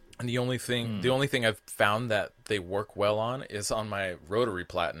 And the only thing I've found that they work well on is on my rotary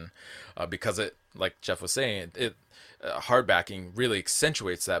platen, because it, like Jeff was saying, hard backing really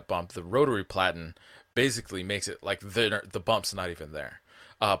accentuates that bump. The rotary platen basically makes it like the bump's not even there.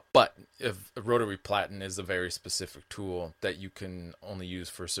 But if rotary platen is a very specific tool that you can only use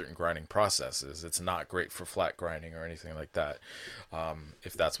for certain grinding processes. It's not great for flat grinding or anything like that,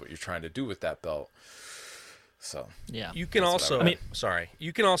 if that's what you're trying to do with that belt. So Yeah. You can also,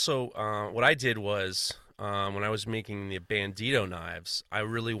 you can also, what I did was, when I was making the Bandito knives, I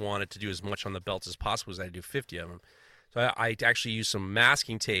really wanted to do as much on the belts as possible, as I do 50 of them. So I actually used some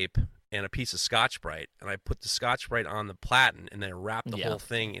masking tape and a piece of Scotch-Brite, and I put the Scotch-Brite on the platen, and then I wrapped the whole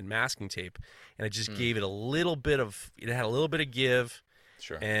thing in masking tape, and I just gave it a little bit of, it had a little bit of give,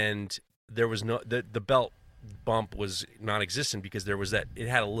 and there was no, the belt bump was non-existent because there was that, it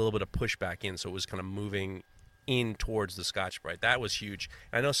had a little bit of pushback in, so it was kind of moving in towards the Scotch-Brite. That was huge.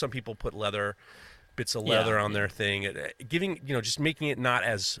 I know some people put bits of leather on their thing. Giving, just making it not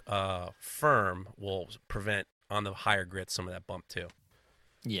as firm will prevent on the higher grits some of that bump too.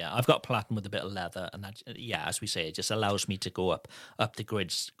 Yeah, I've got platen with a bit of leather, and that, as we say, it just allows me to go up the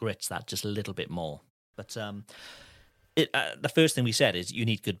grits that just a little bit more. But the first thing we said is you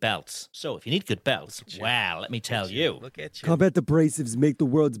need good belts. So if you need good belts, well, let me tell you. Look at you. Combat Abrasives make the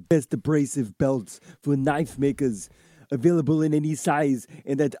world's best abrasive belts for knife makers. Available in any size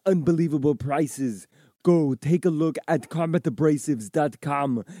and at unbelievable prices. Go take a look at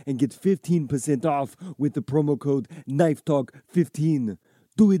combatabrasives.com and get 15% off with the promo code KNIFETALK15.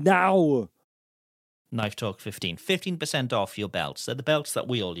 Do it now! Knife Talk 15. 15% off your belts. They're the belts that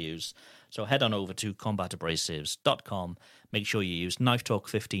we all use. So head on over to combatabrasives.com. Make sure you use Knife Talk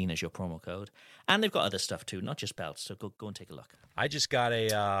 15 as your promo code. And they've got other stuff too, not just belts. So go and take a look. I just got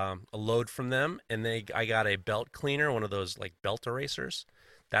a load from them, and I got a belt cleaner, one of those like belt erasers.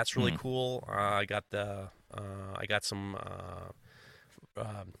 That's really cool. I got some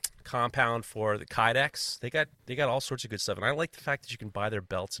compound for the Kydex. They got all sorts of good stuff, and I like the fact that you can buy their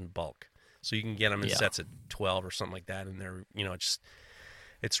belts in bulk, so you can get them in sets of 12 or something like that, and they're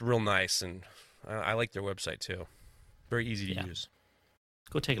it's real nice, and I like their website too. Very easy to use.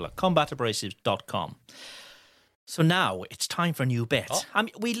 Go take a look. combatabrasives.com. So now it's time for a new bit. Oh. I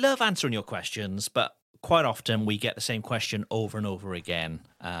mean, we love answering your questions, but quite often we get the same question over and over again.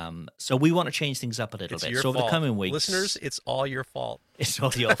 So we want to change things up a little bit. Your So over fault. the coming weeks, Listeners, it's all your fault. It's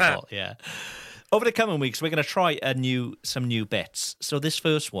all your fault, yeah. Over the coming weeks, we're going to try some new bits. So this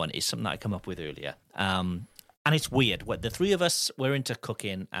first one is something that I come up with earlier. And it's weird. The three of us, we're into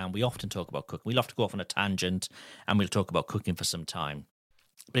cooking, and we often talk about cooking. We love to go off on a tangent, and we'll talk about cooking for some time.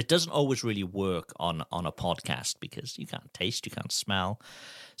 But it doesn't always really work on a podcast because you can't taste, you can't smell.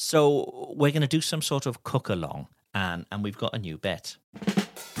 So we're going to do some sort of cook-along, and we've got a new bit.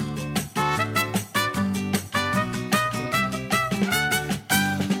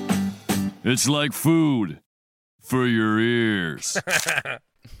 It's like food for your ears.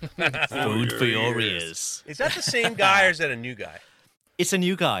 Food for your ears. Is that the same guy or is that a new guy? It's a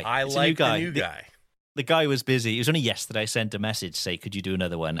new guy. It's a new guy. The guy was busy. It was only yesterday I sent a message, say, could you do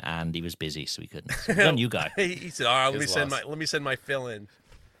another one? And he was busy, so he couldn't. So we got a new guy. He said, all right, let me send my fill in.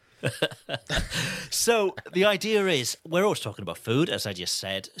 So the idea is, we're always talking about food, as I just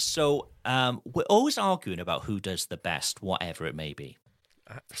said. So we're always arguing about who does the best, whatever it may be.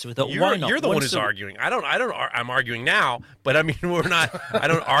 So we thought, why not? You're the one who's arguing. I'm arguing now, but I mean, we're not. I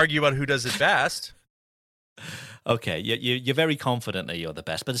don't argue about who does it best. Okay, you're very confident that you're the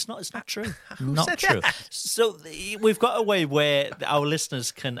best, but it's not true. Not true. So we've got a way where our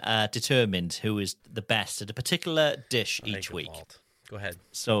listeners can determine who is the best at a particular dish each week. Go ahead.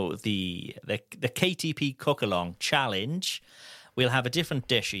 So the KTP Cook-Along Challenge, we'll have a different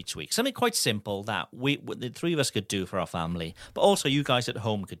dish each week. Something quite simple that the three of us could do for our family, but also you guys at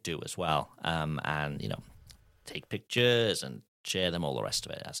home could do as well. And, take pictures and share them, all the rest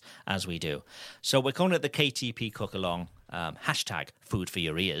of it, as we do. So we're calling it the KTP Cook-Along, hashtag food for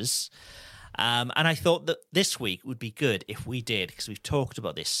your ears. And I thought that this week would be good if we did, because we've talked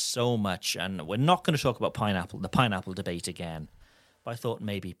about this so much, and we're not going to talk about the pineapple debate again. But I thought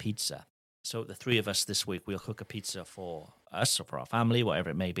maybe pizza. So the three of us this week, we'll cook a pizza for us or for our family,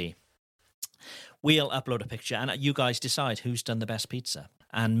 whatever it may be. We'll upload a picture, and you guys decide who's done the best pizza.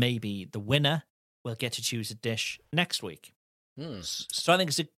 And maybe the winner will get to choose a dish next week. So I think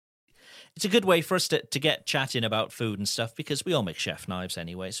it's a good way for us to get chatting about food and stuff, because we all make chef knives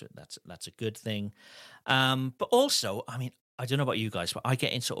anyway, so that's a good thing. But also, I mean, I don't know about you guys, but I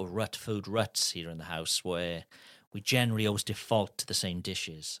get in sort of food ruts here in the house where we generally always default to the same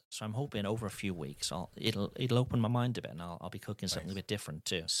dishes. So I'm hoping over a few weeks it'll open my mind a bit, and I'll be cooking something a bit different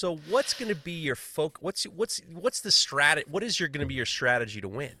too. So what's going to be your What's the strategy? What is going to be your strategy to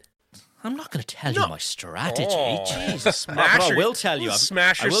win? I'm not going to tell you my strategy. Oh, Jesus, Smasher. I will tell you.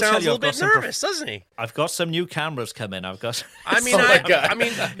 Smasher sounds a little bit nervous, doesn't he? I've got some new cameras coming. I've got.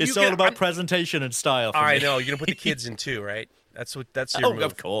 It's all about presentation and style. I know you're gonna put the kids in too, right? That's your move.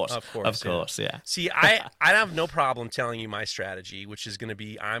 Of course, yeah. See, I have no problem telling you my strategy, which is going to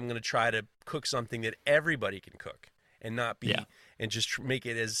be I'm going to try to cook something that everybody can cook and not be and just make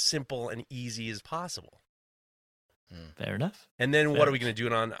it as simple and easy as possible. Fair enough. And then what are we going to do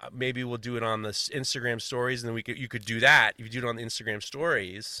it on? Maybe we'll do it on the Instagram stories, and then you could do that. You do it on the Instagram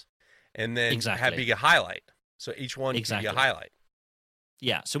stories, and then have be a highlight. So each one could be a highlight.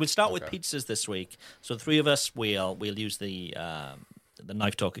 Yeah. So we'll start with pizzas this week. So the three of us we'll use the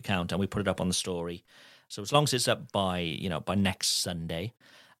Knife Talk account, and we put it up on the story. So as long as it's up by next Sunday.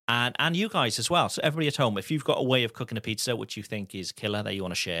 And you guys as well. So everybody at home, if you've got a way of cooking a pizza which you think is killer that you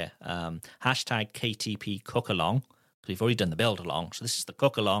want to share, hashtag KTP Cook Along. Because we've already done the build along, so this is the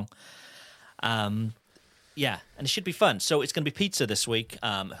cook along. And it should be fun. So it's going to be pizza this week.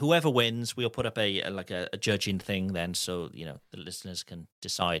 Whoever wins, we'll put up a judging thing then, so the listeners can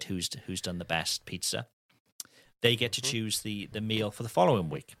decide who's done the best pizza. They get to choose the meal for the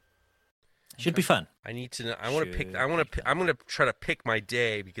following week. Should be fun. I need to know. I'm going to try to pick my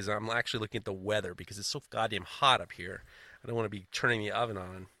day because I'm actually looking at the weather because it's so goddamn hot up here. I don't want to be turning the oven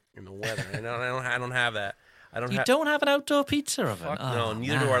on in the weather. I don't have that. Don't have an outdoor pizza oven? Fuck no,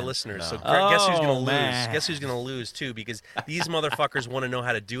 neither do our listeners. No. So guess who's going to lose? Guess who's going to lose too? Because these motherfuckers want to know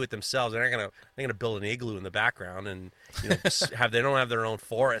how to do it themselves. They're not going to build an igloo in the background and they don't have their own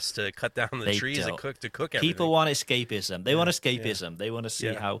forest to cut down the trees to cook everything. People want escapism. They want escapism. Yeah. They want to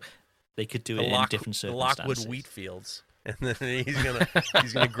see how they could do it in different circumstances. The Lockwood wheat fields, and then he's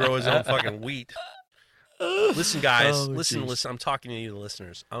gonna grow his own fucking wheat. Listen, guys, listen. I'm talking to you, the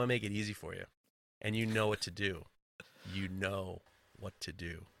listeners. I'm gonna make it easy for you. And you know what to do. You know what to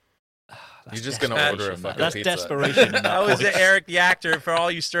do. You're just going to order a fucking That's pizza. Desperation. That was Eric the Actor. For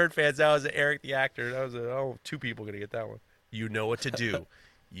all you Stern fans, that was Eric the Actor. That was two people going to get that one. You know what to do.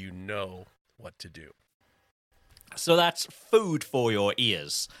 You know what to do. So that's food for your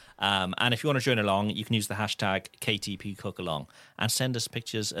ears. And if you want to join along, you can use the hashtag KTP Cook Along and send us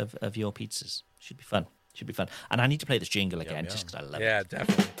pictures of your pizzas. Should be fun. And I need to play this jingle again just because I love it. Yeah,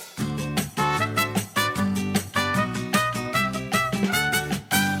 definitely.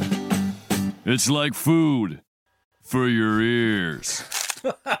 It's like food for your ears. He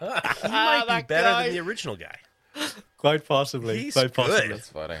might be better than the original guy. Quite possibly. He's Quite possibly. good. That's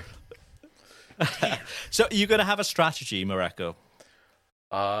funny. So you're going to have a strategy, Mareko?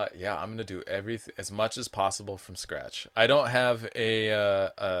 Yeah, I'm gonna do everything as much as possible from scratch. I don't have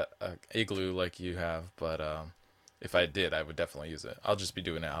a igloo like you have, but if I did, I would definitely use it. I'll just be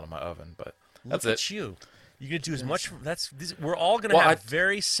doing it out of my oven, but that's Look at you. You're gonna do as much. We're all gonna have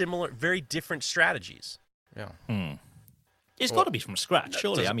very similar, very different strategies. Yeah. It's got to be from scratch,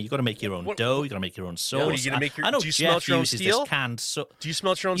 surely. I mean, you've got to make your own dough. You've got to make your own sauce. What are you gonna make I know do you Jeff smelt your own uses steel? this canned sauce. Do you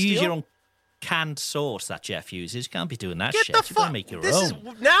smelt your own Use steel? your own canned sauce that Jeff uses. You can't be doing that Get shit. the You've got fuck. to make your This own.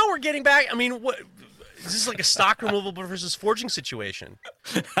 is now we're getting back. I mean, what is this like a stock removal versus forging situation?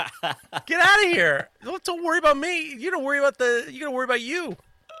 Get out of here! Don't worry about me. You don't worry about you gotta worry about you.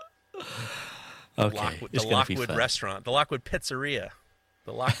 Okay, The Lockwood restaurant, the Lockwood Pizzeria.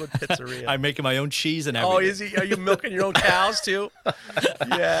 The Lockwood Pizzeria. I'm making my own cheese and everything. Oh, is he? Are you milking your own cows too?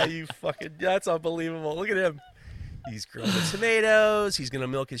 Yeah, you fucking. That's unbelievable. Look at him. He's growing the tomatoes. He's gonna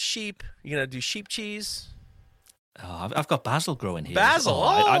milk his sheep. You gonna do sheep cheese? Oh, I've got basil growing here. Basil.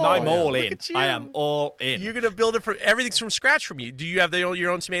 I'm all in. Look at you. I am all in. You're gonna build it everything's from scratch from you. Do you have your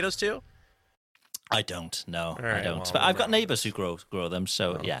own tomatoes too? I don't. No, right, I don't. well, but I've got neighbors who grow them.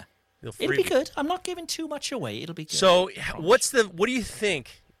 So yeah, it'll be good. I'm not giving too much away. It'll be good. So what do you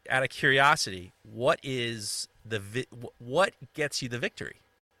think? Out of curiosity, what is what gets you the victory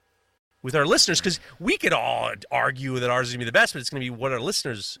with our listeners? Because we could all argue that ours is gonna be the best, but it's gonna be what our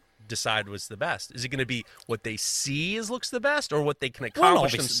listeners decide was the best. Is it gonna be what they see looks the best, or what they can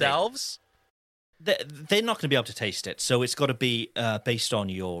accomplish themselves? They're not going to be able to taste it, so it's got to be based on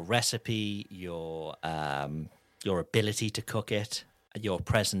your recipe, your ability to cook it, your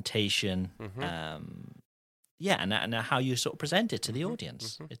presentation, and how you sort of present it to the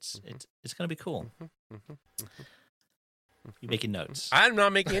audience. It's going to be cool. You're making notes. I'm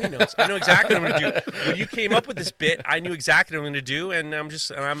not making any notes. I know exactly what I'm going to do. When you came up with this bit, I knew exactly what I'm going to do, and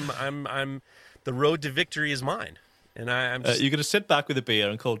I'm the road to victory is mine. And I'm just, you're going to sit back with a beer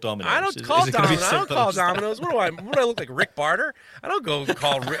and call Domino's. I don't call Domino's. I don't call Domino's. What do I look like, Rick Barter? I don't go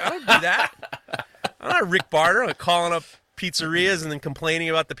call Rick. I don't do that. I'm not Rick Barter. I'm calling up pizzerias and then complaining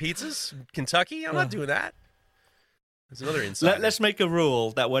about the pizzas in Kentucky. I'm not doing that. There's another insider. Let's make a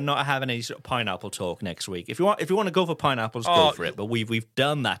rule that we're not having any sort of pineapple talk next week. If you want to go for pineapples, go for it. But we've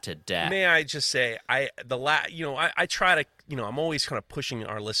done that to death. May I just say, I try to, I'm always kind of pushing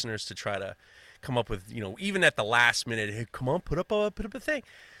our listeners to try to come up with, even at the last minute, hey, come on, put up a thing.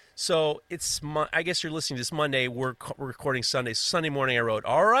 So I guess you're listening to this Monday. We're recording Sunday. Sunday morning, I wrote,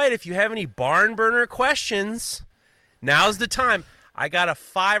 all right, if you have any barn burner questions, now's the time. I got a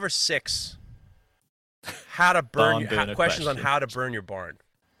 5 or 6 questions on how to burn your barn.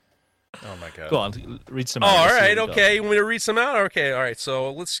 Oh my God! Go on, read some. Oh, all right, okay. You want me to read some out? Okay, all right.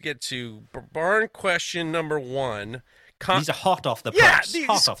 So let's get to barn question number 1. These are hot off the press. Yeah,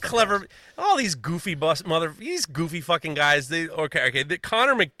 these clever. All these goofy these goofy fucking guys.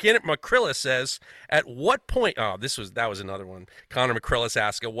 Connor McCrillis says, at what point? Oh, that was another one. Connor McCrillis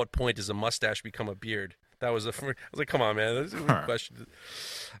asked, at what point does a mustache become a beard? That was I was like, come on, man. That's a good question.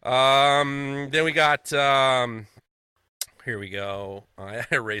 Then we got, here we go. I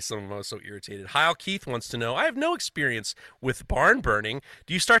erased some of them. I was so irritated. Heil Keith wants to know, I have no experience with barn burning.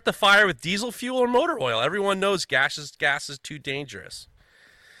 Do you start the fire with diesel fuel or motor oil? Everyone knows gas is too dangerous.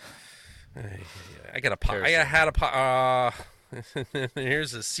 Here's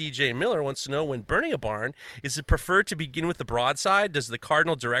a CJ Miller wants to know, when burning a barn, is it preferred to begin with the broadside? Does the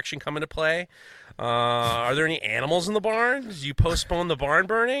cardinal direction come into play? Are there any animals in the barn? Do you postpone the barn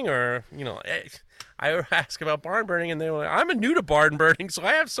burning? Or, I ask about barn burning, and they're like, I'm new to barn burning, so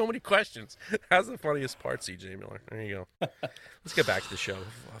I have so many questions. That's the funniest part, CJ Miller. There you go. Let's get back to the show.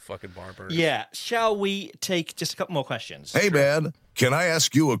 Fucking barn burning. Yeah. Shall we take just a couple more questions? Hey, man, can I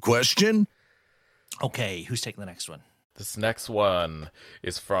ask you a question? Okay, who's taking the next one? This next one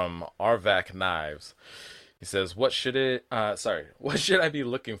is from Arvac Knives. He says, what should I be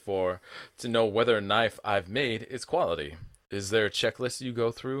looking for to know whether a knife I've made is quality? Is there a checklist you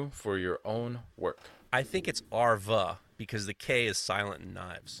go through for your own work? I think it's Arva, because the K is silent in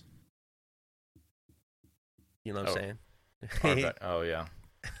knives. You know what I'm saying? Arva, oh, yeah.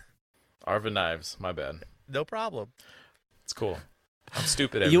 Arva Knives, my bad. No problem. It's cool. I'm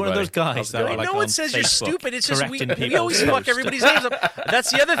stupid, everybody. You're one of those guys that no one says you're stupid. It's just we always fuck everybody's names up.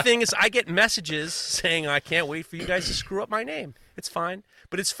 That's the other thing, is I get messages saying, I can't wait for you guys to screw up my name. It's fine.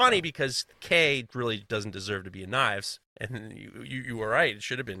 But it's funny because K really doesn't deserve to be in knives. And you were right. It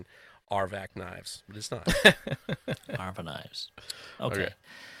should have been Arvac Knives, but it's not. Arva Knives. Okay.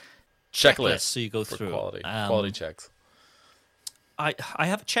 Checklist. So you go through quality checks. I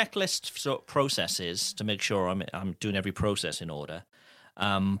have a checklist for processes to make sure I'm doing every process in order.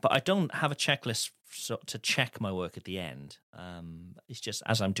 But I don't have a checklist to check my work at the end. It's just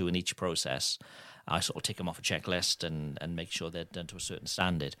as I'm doing each process, I sort of tick them off a checklist and make sure they're done to a certain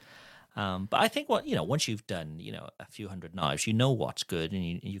standard. But I think once you've done a few hundred knives, you know what's good,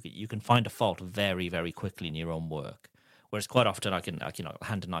 and you can find a fault very, very quickly in your own work. Whereas quite often I can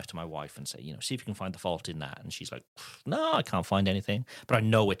hand a knife to my wife and say, see if you can find the fault in that, and she's like, no, I can't find anything, but I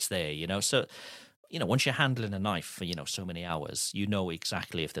know it's there. So once you're handling a knife for so many hours, you know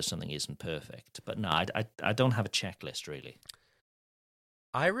exactly if there's something isn't perfect. But no, I don't have a checklist really.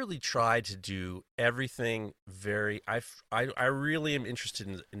 I really try to do everything very. I really am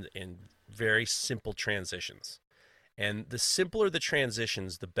interested in very simple transitions, and the simpler the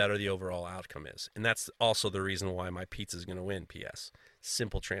transitions, the better the overall outcome is. And that's also the reason why my pizza is going to win. P.S.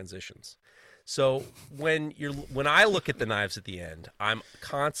 Simple transitions. So when I look at the knives at the end, I'm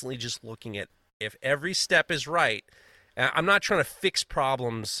constantly just looking at if every step is right. I'm not trying to fix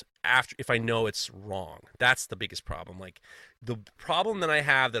problems if I know it's wrong. That's the biggest problem. Like the problem that I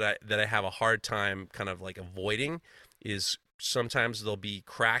have that I have a hard time kind of like avoiding is sometimes there'll be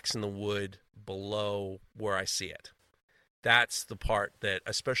cracks in the wood below where I see it. That's the part that,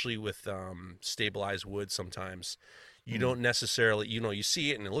 especially with stabilized wood, sometimes you don't necessarily, you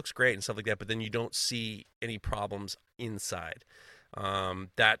see it and it looks great and stuff like that, but then you don't see any problems inside.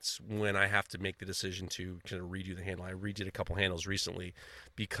 That's when I have to make the decision to kind of redo the handle. I redid a couple handles recently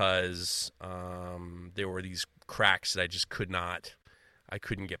because there were these cracks that I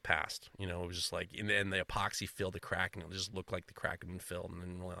couldn't get past. It was just like, and the epoxy filled the crack, and it just looked like the crack had been filled, and I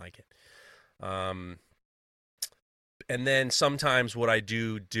didn't really like it. And then sometimes what I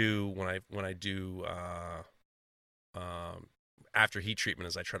do when I do after heat treatment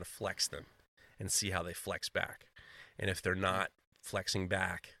is I try to flex them and see how they flex back. And if they're not flexing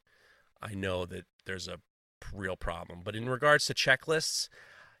back, I know that there's a real problem. But in regards to checklists,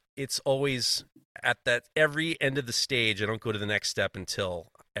 it's always at that every end of the stage. I don't go to the next step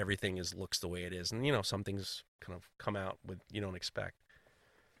until everything looks the way it is. And, some things kind of come out with you don't expect.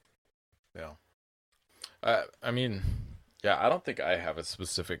 Yeah. I don't think I have a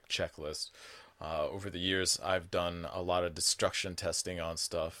specific checklist. Over the years, I've done a lot of destruction testing on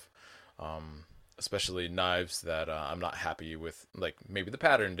stuff, especially knives that I'm not happy with. Like maybe the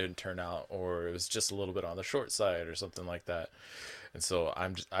pattern didn't turn out, or it was just a little bit on the short side, or something like that. And so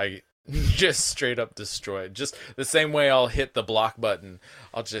I just straight up destroy it. Just the same way I'll hit the block button,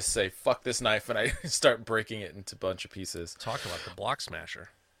 I'll just say fuck this knife, and I start breaking it into a bunch of pieces. Talk about the block smasher.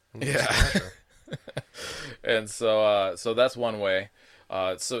 Yeah. And so that's one way.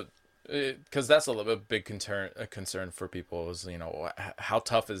 Because that's a little bit big concern for people is, you know, how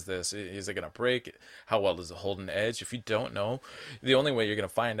tough is this? Is it going to break? How well does it hold an edge? If you don't know, the only way you're going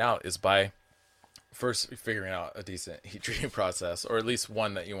to find out is by first figuring out a decent heat treating process, or at least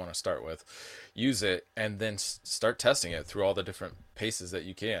one that you want to start with. Use it, and then start testing it through all the different paces that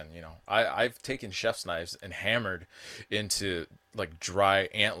you can. You know, I've taken chef's knives and hammered into like dry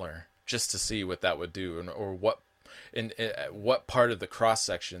antler just to see what that would do, or what part of the cross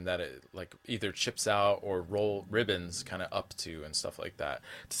section that it like either chips out or roll ribbons kind of up to and stuff like that,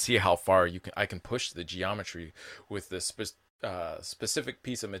 to see how far I can push the geometry with this specific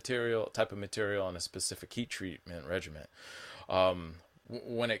piece of material, type of material, and a specific heat treatment regimen.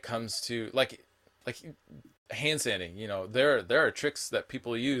 When it comes to like hand sanding, you know, there are tricks that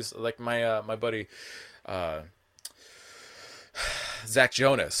people use. Like my buddy Zach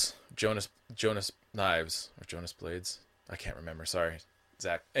Jonas knives or Jonas blades. I can't remember. Sorry,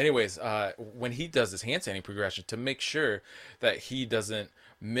 Zach. Anyways, when he does his hand sanding progression, to make sure that he doesn't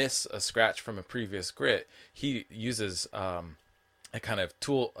miss a scratch from a previous grit, he uses a kind of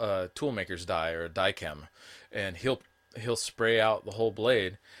tool maker's die, or a die chem, and he'll spray out the whole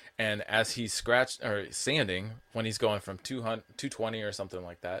blade. And as he's sanding, when he's going from 220 or something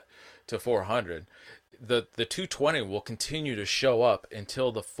like that to 400, the 220 will continue to show up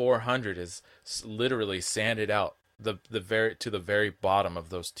until the 400 is literally sanded out to the very bottom of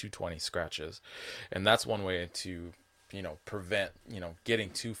those 220 scratches. And that's one way to, you know, prevent, you know, getting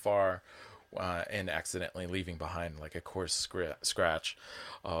too far and accidentally leaving behind like a coarse scratch.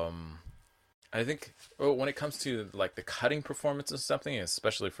 I think when it comes to like the cutting performance of something,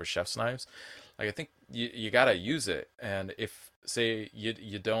 especially for chef's knives, like I think you gotta use it. And if say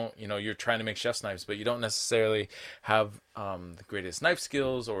you don't, you know, you're trying to make chef's knives, but you don't necessarily have the greatest knife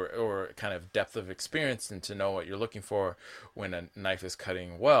skills or kind of depth of experience and to know what you're looking for when a knife is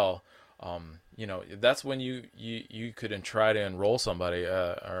cutting well, you know, that's when you could try to enroll somebody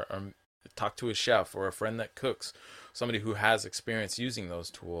or talk to a chef or a friend that cooks, somebody who has experience using those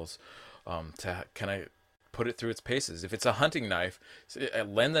tools, to kind of put it through its paces. If it's a hunting knife,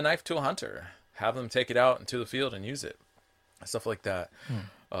 lend the knife to a hunter, have them take it out into the field and use it, stuff like that.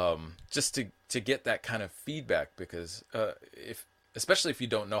 Just to get that kind of feedback, because especially if you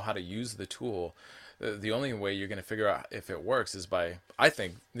don't know how to use the tool, the only way you're going to figure out if it works is by, I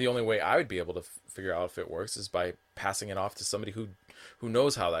think the only way I would be able to figure out if it works is by passing it off to somebody who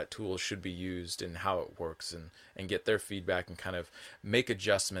knows how that tool should be used and how it works, and get their feedback and kind of make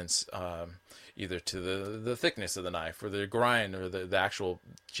adjustments, either to the thickness of the knife, or the grind, or the actual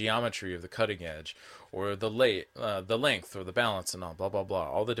geometry of the cutting edge, or the length, or the balance, and all blah blah blah,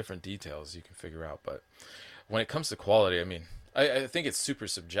 all the different details you can figure out. But when it comes to quality, I mean, I think it's super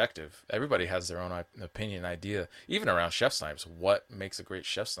subjective. Everybody has their own opinion, idea, even around chef's knives. What makes a great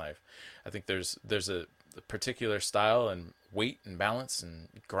chef's knife? I think there's a particular style and weight and balance and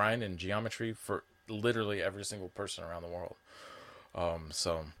grind and geometry for literally every single person around the world.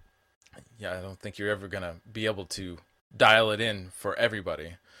 So yeah, I don't think you're ever gonna be able to dial it in for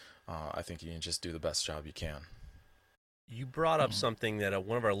everybody. I think you can just do the best job you can. You brought up something that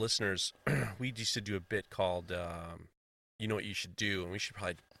one of our listeners, we used to do a bit called You Know What You Should Do, and we should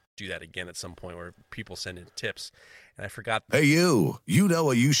probably do that again at some point, where people send in tips. And I forgot. Hey, you know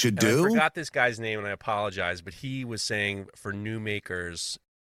what you should do? I forgot this guy's name, and I apologize, but he was saying for new makers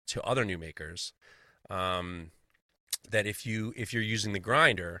to other new makers, that if you're using the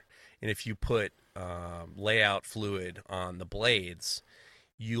grinder, and if you put layout fluid on the blades,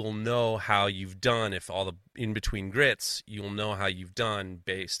 you'll know how you've done. If all the in between grits, you'll know how you've done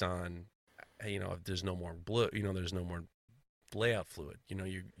based on, you know, if there's no more blue, you know, there's no more layout fluid, you know,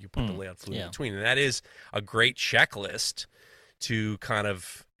 you put the layout fluid in between, and that is a great checklist to kind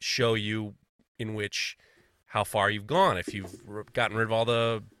of show you in which how far you've gone. If you've gotten rid of all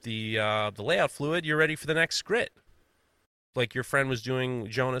the layout fluid, you're ready for the next grit, like your friend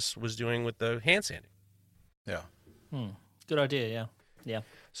Jonas was doing with the hand sanding. Yeah. Good idea. Yeah.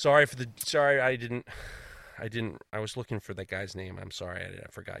 Sorry, I was looking for that guy's name. I'm sorry,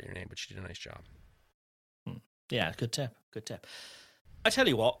 I forgot your name, but you did a nice job. Yeah, good tip. I tell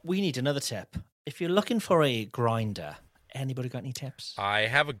you what, we need another tip. If you're looking for a grinder, anybody got any tips? I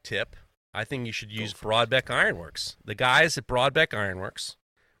have a tip. I think you should use Broadbeck Ironworks. The guys at Broadbeck Ironworks,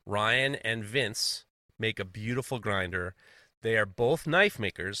 Ryan and Vince, make a beautiful grinder. They are both knife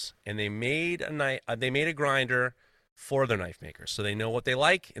makers, and they made a grinder for their knife makers, so they know what they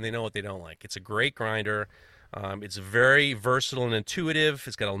like and they know what they don't like. It's a great grinder. It's very versatile and intuitive.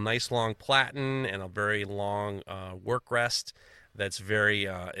 It's got a nice long platen and a very long work rest. That's very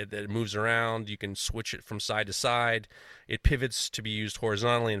it moves around. You can switch it from side to side. It pivots to be used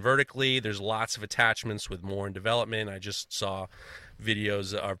horizontally and vertically. There's lots of attachments with more in development. I just saw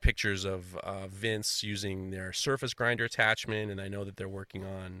videos or pictures of Vince using their surface grinder attachment, and I know that they're working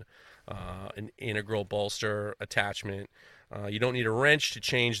on an integral bolster attachment. You don't need a wrench to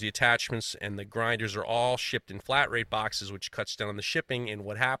change the attachments, and the grinders are all shipped in flat rate boxes, which cuts down on the shipping. And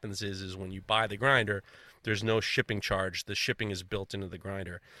what happens is when you buy the grinder, there's no shipping charge. The shipping is built into the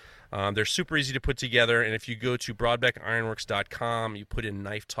grinder. They're super easy to put together, and if you go to BroadbeckIronworks.com, you put in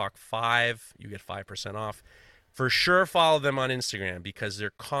Knife Talk 5, you get 5% off. For sure, follow them on Instagram because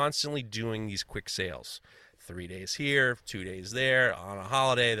they're constantly doing these quick sales. 3 days here, 2 days there. On a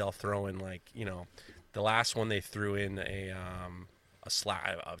holiday, they'll throw in the last one they threw in a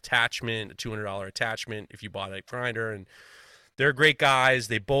attachment, a $200 attachment if you bought a grinder, and they're great guys.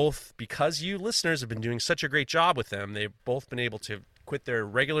 They both, because you listeners have been doing such a great job with them, they've both been able to quit their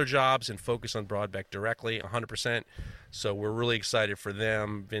regular jobs and focus on Broadbeck directly 100%. So we're really excited for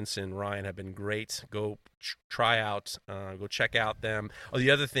them. Vince and Ryan have been great. Go go check out them. Oh,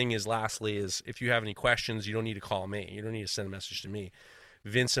 the other thing is, lastly, is if you have any questions, you don't need to call me. You don't need to send a message to me.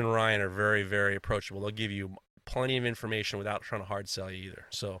 Vince and Ryan are very, very approachable. They'll give you plenty of information without trying to hard sell you either.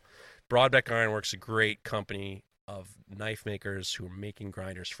 So Broadbeck Ironworks is a great company of knife makers who are making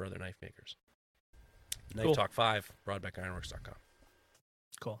grinders for other knife makers. Knife Talk 5, BroadbeckIronworks.com.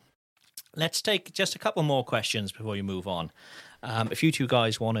 Cool. Let's take just a couple more questions before you move on. If you two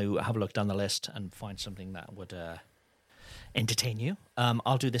guys want to have a look down the list and find something that would entertain you,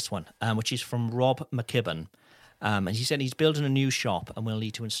 I'll do this one, which is from Rob McKibben. And he said he's building a new shop and will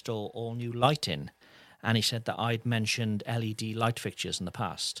need to install all new lighting. And he said that I'd mentioned LED light fixtures in the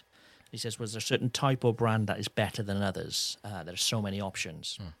past. He says, was there a certain type or brand that is better than others? There are so many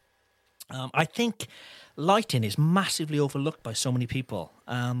options. I think lighting is massively overlooked by so many people.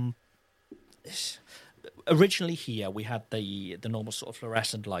 Originally here, we had the normal sort of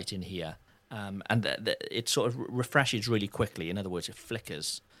fluorescent light in here. And it sort of refreshes really quickly. In other words, it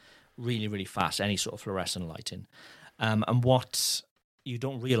flickers really, really fast, any sort of fluorescent lighting. And what you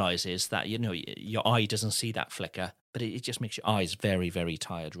don't realize is that, your eye doesn't see that flicker, but it just makes your eyes very, very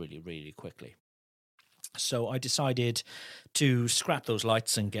tired really, really quickly. So I decided to scrap those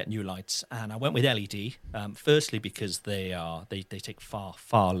lights and get new lights, and I went with LED. Firstly, because they take far,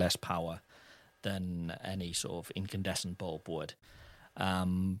 far less power than any sort of incandescent bulb would.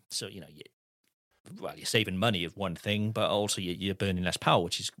 So you're saving money of one thing, but also you're burning less power,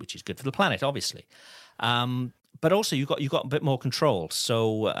 which is good for the planet, obviously. But also you've got a bit more control.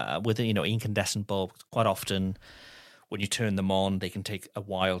 So with incandescent bulbs, quite often when you turn them on, they can take a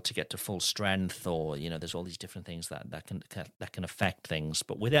while to get to full strength, or there's all these different things that can affect things.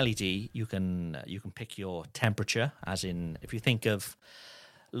 But with LED, you can pick your temperature, as in if you think of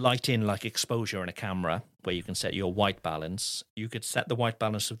lighting like exposure in a camera, where you can set your white balance. You could set the white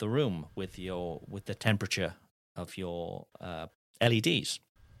balance of the room with the temperature of your LEDs.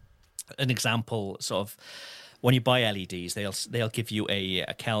 An example, sort of, when you buy LEDs, they'll give you a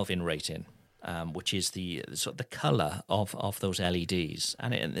Kelvin rating, which is the color of those LEDs,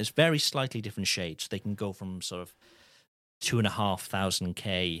 and there's very slightly different shades. They can go from sort of 2,500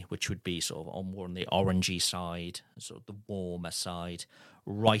 K, which would be sort of more on the orangey side, sort of the warmer side,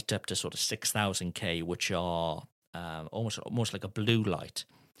 right up to sort of 6,000 K, which are almost like a blue light.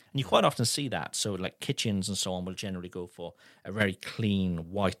 And you quite often see that. So like kitchens and so on will generally go for a very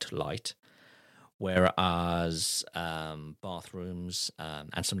clean white light, whereas bathrooms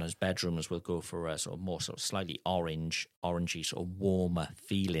and sometimes bedrooms will go for a sort of slightly orangey, sort of warmer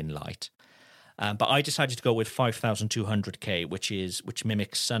feeling light. But I decided to go with 5,200K, which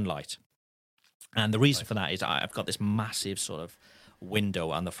mimics sunlight. And the reason for that is I've got this massive sort of window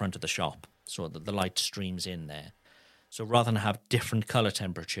on the front of the shop, so that the light streams in there. So rather than have different color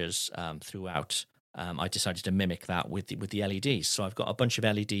temperatures throughout, I decided to mimic that with the LEDs. So I've got a bunch of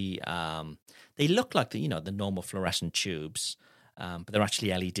LED. They look like the normal fluorescent tubes, but they're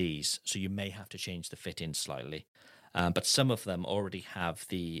actually LEDs. So you may have to change the fit-in slightly. But some of them already have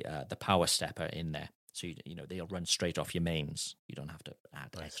the power stepper in there, so they'll run straight off your mains. You don't have to add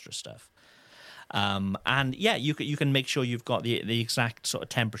extra stuff. And yeah, you can make sure you've got the exact sort of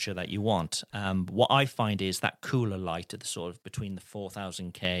temperature that you want. What I find is that cooler light at the sort of between the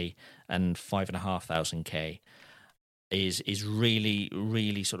 4000K and 5500K is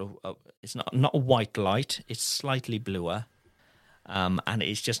really sort of it's not a white light. It's slightly bluer, and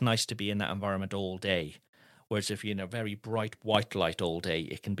it's just nice to be in that environment all day. Whereas if you're in a very bright white light all day,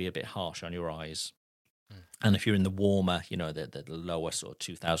 it can be a bit harsh on your eyes. And if you're in the warmer, the lower sort of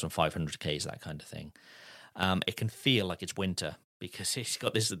 2,500Ks, that kind of thing, it can feel like it's winter because it's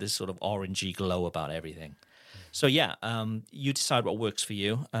got this sort of orangey glow about everything. So yeah, you decide what works for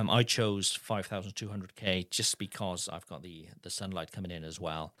you. I chose 5,200K just because I've got the sunlight coming in as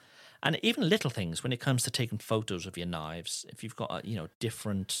well. And even little things when it comes to taking photos of your knives, if you've got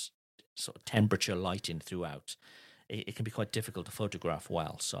different sort of temperature lighting throughout, it can be quite difficult to photograph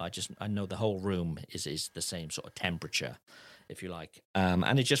well. So I know the whole room is the same sort of temperature, if you like,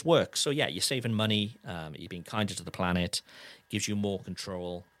 and it just works. So yeah, you're saving money, you're being kinder to the planet, gives you more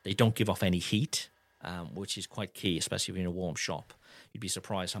control. They don't give off any heat, which is quite key, especially if you're in a warm shop. You'd be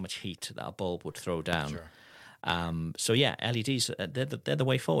surprised how much heat that a bulb would throw down. Sure. So yeah, LEDs, they're the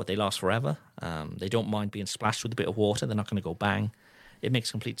way forward. They last forever. They don't mind being splashed with a bit of water. They're not going to go bang. It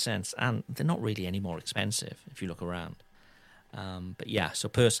makes complete sense, and they're not really any more expensive if you look around. But yeah, so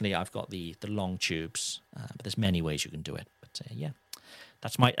personally, I've got the long tubes, but there's many ways you can do it. But yeah,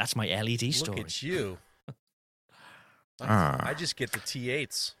 that's my LED story. Look at you. I just get the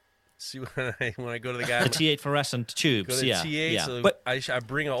T8s. See when I go to the guy, the T8 fluorescent tubes. Go to yeah, T8s. yeah. So But I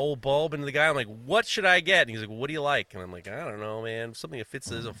bring an old bulb into the guy. I'm like, "What should I get?" And he's like, well, "What do you like?" And I'm like, "I don't know, man. Something that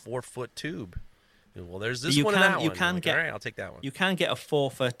fits as a 4-foot tube." Well, there's this one and that one. You can like, get. All right, I'll take that one. You can get a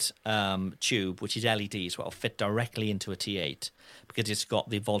 4-foot tube, which is LEDs, what will fit directly into a T8 because it's got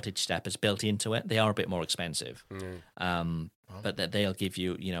the voltage steppers built into it. They are a bit more expensive, but they'll give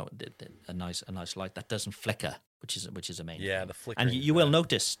you, a nice light that doesn't flicker, which is a main thing. Yeah, the flicker. And you will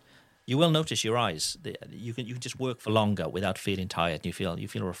notice. You will notice your eyes. You can just work for longer without feeling tired. You feel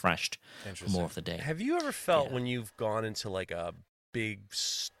refreshed for more of the day. Have you ever felt when you've gone into like a big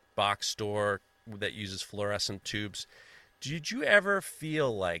box store that uses fluorescent tubes, did you ever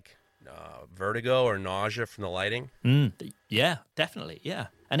feel like vertigo or nausea from the lighting? Yeah, definitely. Yeah,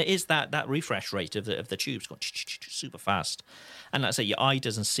 and it is that refresh rate of the tubes going super fast, and like I say, your eye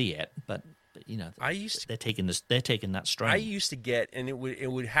doesn't see it, but they're taking that strain. I used to get, and it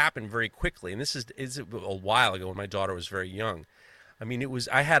would happen very quickly, and this is a while ago when my daughter was very young. I mean,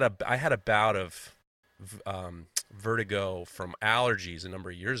 I had a bout of vertigo from allergies a number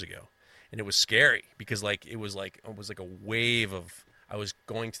of years ago. And it was scary because it was like a wave of, I was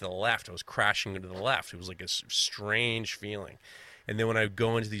going to the left, I was crashing into the left. It was like a strange feeling. And then when I would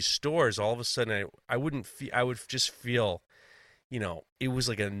go into these stores, all of a sudden I would just feel, it was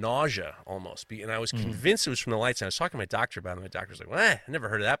like a nausea almost. And I was convinced it was from the lights. And I was talking to my doctor about it. And my doctor's like, well, I never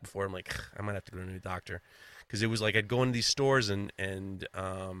heard of that before. I'm like, I might have to go to a new doctor. Because it was like I'd go into these stores and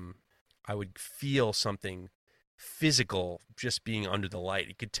I would feel something physical just being under the light.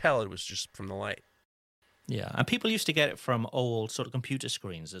 You could tell it was just from the light. Yeah, and people used to get it from old sort of computer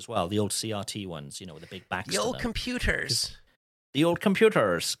screens as well, the old CRT ones, with the big backs. The old computers. The old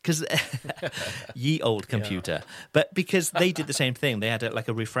computers, because ye old computer. Yeah. But because they did the same thing, they had like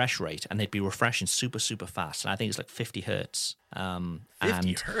a refresh rate, and they'd be refreshing super, super fast. And I think it's like 50 hertz.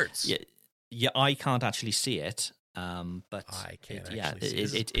 50 hertz? Your eye can't actually see it. But I can't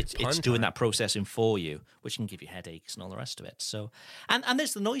it's doing that processing for you, which can give you headaches and all the rest of it. So, and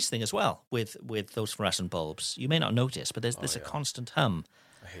there's the noise thing as well with those fluorescent bulbs. You may not notice, but there's a constant hum.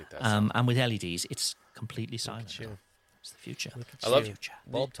 I hate that. And with LEDs, it's completely silent. It's the future. I love future.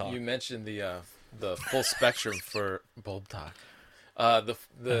 Bulb talk. You mentioned the full spectrum for bulb talk.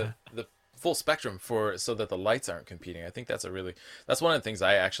 The full spectrum so that the lights aren't competing. I think that's one of the things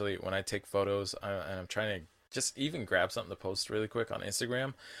I actually, when I take photos and I'm trying to just even grab something to post really quick on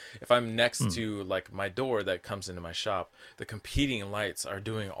Instagram, if I'm next to like my door that comes into my shop, the competing lights are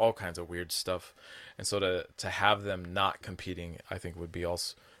doing all kinds of weird stuff, and so to have them not competing, I think would be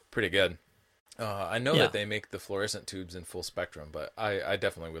also pretty good. I know that they make the fluorescent tubes in full spectrum, but I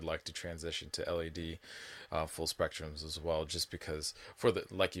definitely would like to transition to LED full spectrums as well, just because for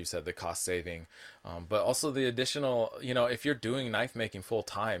like you said, the cost saving, but also the additional, if you're doing knife making full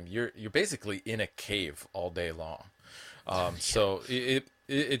time, you're basically in a cave all day long. So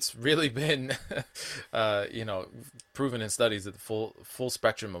it's really been, proven in studies that the full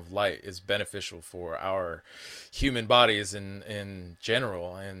spectrum of light is beneficial for our human bodies in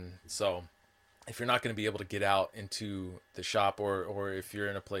general, and so if you're not going to be able to get out into the shop, or if you're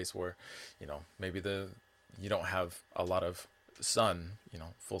in a place where, maybe you don't have a lot of sun,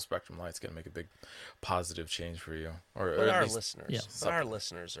 full spectrum light's gonna make a big positive change for you. Or But at our least listeners, our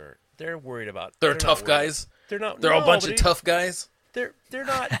listeners they're worried about. they're tough guys. They're not. They're a bunch of tough guys. They're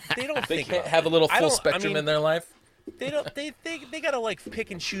not. They don't. They think can't about have a it. little I full don't- spectrum in their life. They don't. They gotta like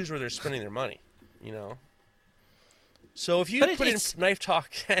pick and choose where they're spending their money. So if you But put in it's- Knife Talk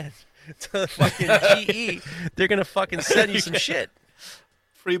 10 to fucking GE, they're gonna fucking send you some shit.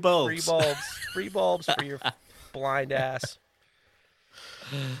 Free bulbs. Free bulbs for your blind ass.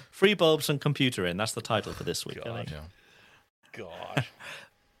 Free bulbs and computer in. That's the title for this week. I think. God.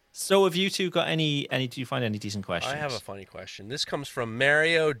 So have you two got any? Do you find any decent questions? I have a funny question. This comes from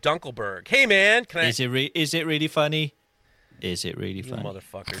Mario Dunkelberg. Hey man, can I? Is it really funny? Is it really You funny?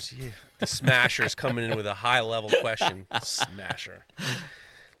 motherfuckers. The Smasher's coming in with a high-level question. Smasher.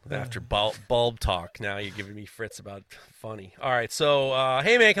 After bulb talk, now you're giving me fritz about funny. All right, so,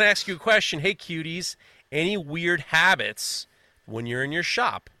 hey, man, can I ask you a question? Hey, cuties, any weird habits when you're in your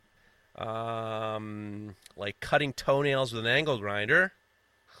shop? Like cutting toenails with an angle grinder.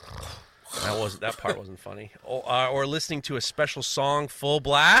 That part wasn't funny. Or listening to a special song full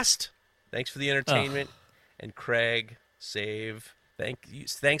blast. Thanks for the entertainment. And Craig... Save.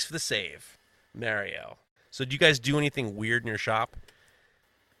 Thanks for the save, Mario. So, do you guys do anything weird in your shop?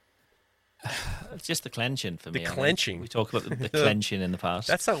 It's just the clenching for me. The clenching. We talked about the clenching in the past.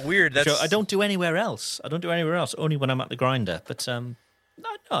 That's not weird. So I don't do anywhere else. Only when I'm at the grinder. But no,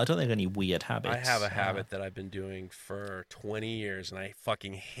 I don't think any weird habits. I have a habit that I've been doing for 20 years, and I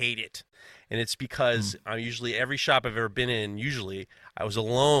fucking hate it. And it's because I'm usually every shop I've ever been in. Usually, I was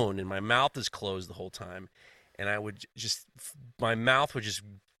alone, and my mouth is closed the whole time. And I would my mouth would just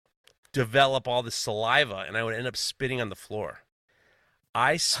develop all this saliva, and I would end up spitting on the floor.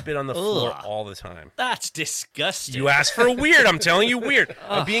 I spit on the floor all the time. That's disgusting. You asked for a weird. I'm telling you weird.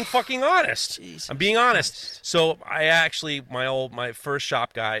 I'm being fucking honest. Jesus I'm being honest. Christ. So I actually, my first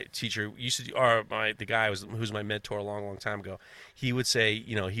shop guy teacher used to, the guy who's my mentor a long, long time ago. He would say,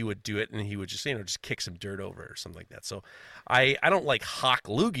 he would do it, and he would just, just kick some dirt over it or something like that. So I don't like hawk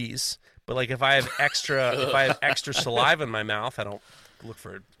loogies, but like if I have extra saliva in my mouth, I don't look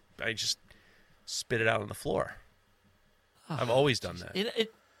for it. I just spit it out on the floor. I've always done that.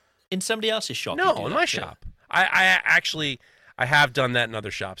 In somebody else's shop? you No, do in that my too? shop. I have done that in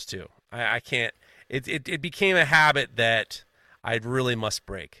other shops too. I can't. It became a habit that I really must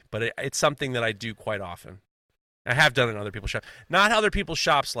break. But it's something that I do quite often. I have done it in other people's shops. Not other people's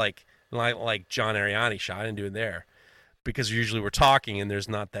shops like John Ariani's shop. I didn't do it there. Because usually we're talking and there's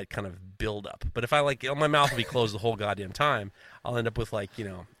not that kind of buildup. But if my mouth will be closed the whole goddamn time, I'll end up with a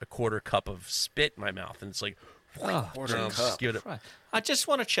quarter cup of spit in my mouth, and it's like, Quarter cup. give it Right. I just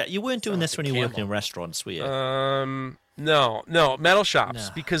want to check. You weren't doing this when you worked in restaurants, were you? no, metal shops,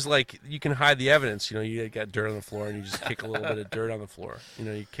 No. because you can hide the evidence. You got dirt on the floor and you just kick a little bit of dirt on the floor.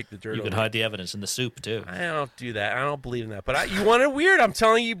 You kick the dirt. You could over. hide the evidence in the soup too. I don't do that. I don't believe in that. But you want it weird? I'm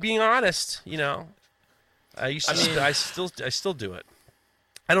telling you, being honest. I still do it.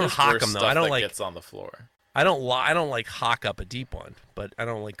 I don't There's hawk worse them though. stuff I don't that like. gets on the floor. I don't like hawk up a deep one, but I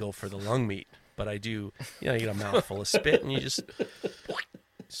don't go for the lung meat. But I do. You get a mouthful of spit and you just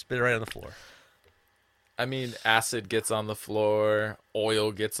spit it right on the floor. I mean, acid gets on the floor,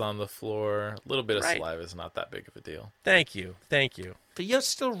 oil gets on the floor. A little bit of Right. saliva is not that big of a deal. Thank you. But you're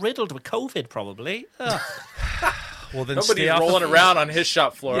still riddled with COVID, probably. Ugh. Well, then Nobody's stay off rolling the- around on his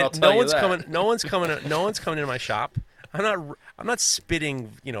shop floor. Yeah, I'll tell no you one's that. coming. No one's coming into my shop. I'm not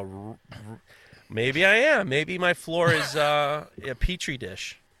spitting. Maybe I am. Maybe my floor is a petri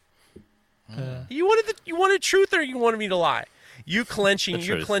dish. You wanted truth, or you wanted me to lie? You're clenching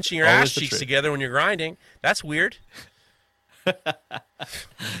your Always ass the cheeks truth. together when you're grinding. That's weird.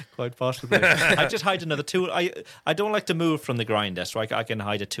 Quite possibly. I just hide another tool. I don't like to move from the grinder, so I can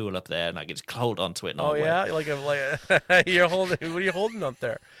hide a tool up there and I can just hold onto it. Oh yeah, you're holding. What are you holding up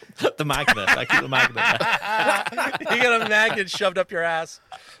there? The magnet. I keep the magnet there. You got a magnet shoved up your ass.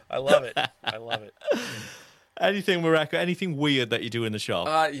 I love it. Anything, Mareko, anything weird that you do in the shop?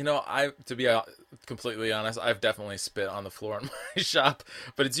 To be completely honest, I've definitely spit on the floor in my shop,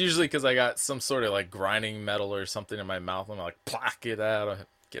 but it's usually because I got some sort of grinding metal or something in my mouth. And I'm like, get out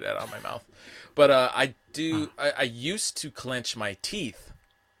of my mouth. But I used to clench my teeth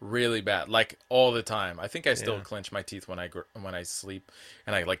really bad, all the time. I think I still clench my teeth when I sleep,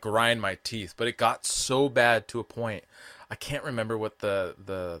 and I grind my teeth. But it got so bad to a point. I can't remember what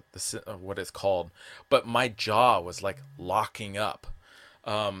what it's called, but my jaw was locking up,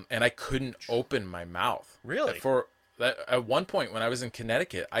 and I couldn't open my mouth. Really? At one point when I was in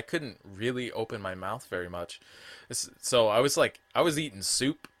Connecticut, I couldn't really open my mouth very much. So I was eating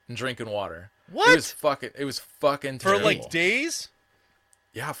soup and drinking water. What? It was fucking For terrible. like days?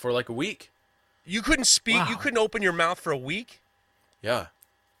 Yeah, for like a week. You couldn't speak? Wow. You couldn't open your mouth for a week? Yeah.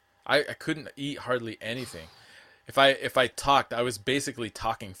 I couldn't eat hardly anything. If I talked, I was basically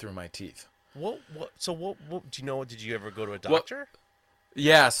talking through my teeth. What do you know, did you ever go to a doctor?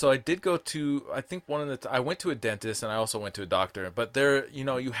 Yeah, so I did go to, I think I went to a dentist and I also went to a doctor, but there,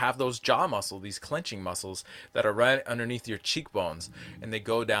 you have those jaw muscles, these clenching muscles that are right underneath your cheekbones, and they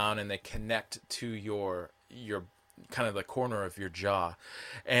go down and they connect to your kind of the corner of your jaw.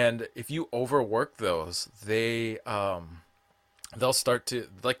 And if you overwork those, they'll start to,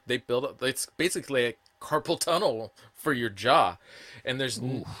 like, they build up, it's basically a carpal tunnel for your jaw. And there's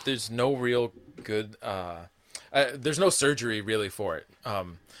no real good, there's no surgery really for it.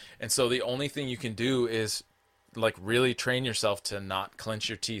 And so the only thing you can do is like really train yourself to not clench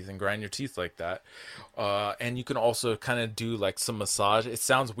your teeth and grind your teeth like that. And you can also kind of do like some massage. It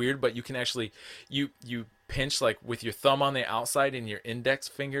sounds weird, but you can actually, you pinch like with your thumb on the outside and your index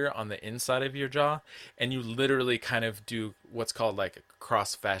finger on the inside of your jaw. And you literally kind of do what's called like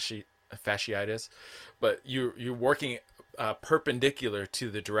cross fasciitis, but you're working perpendicular to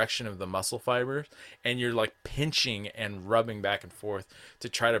the direction of the muscle fibers, and you're like pinching and rubbing back and forth to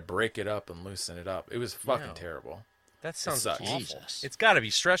try to break it up and loosen it up. It was fucking terrible. That sounds sucks. awful. Jesus. It's got to be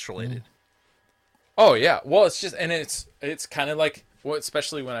stress related. Oh yeah, well it's just, and it's kind of like, well,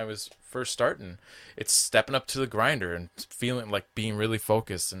 especially when I was first starting, it's stepping up to the grinder and feeling like being really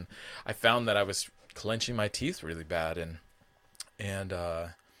focused. And I found that I was clenching my teeth really bad, and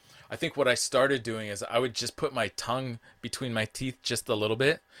I think what I started doing is I would just put my tongue between my teeth just a little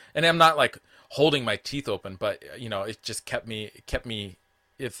bit. And I'm not like holding my teeth open, but it just kept me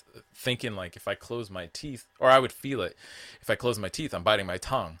thinking like if I close my teeth, or I would feel it. If I close my teeth, I'm biting my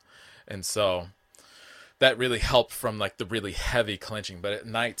tongue. And so that really helped from like the really heavy clenching. But at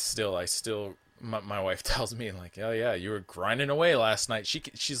night my wife tells me like, oh yeah, you were grinding away last night.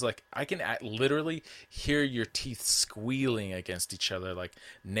 She's like, I can literally hear your teeth squealing against each other like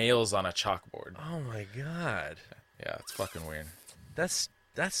nails on a chalkboard. Oh my God. Yeah, it's fucking weird. That's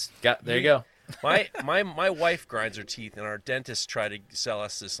There you go. my wife grinds her teeth, and our dentist tried to sell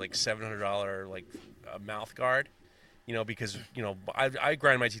us this like $700 like mouth guard, because I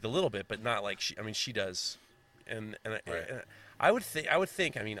grind my teeth a little bit, but not like she does, and Right. I would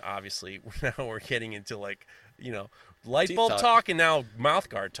think. I mean, obviously, now we're getting into like, light Teeth bulb talk. talk and now mouth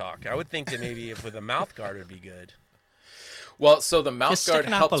guard talk. I would think that maybe if with a mouth guard would be good. Well, so the mouth Just guard stick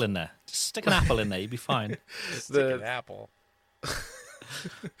an helps. apple in there. Just stick an apple in there. You'll be fine. Stick an apple.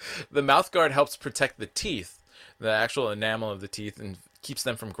 The mouth guard helps protect the teeth, the actual enamel of the teeth, and keeps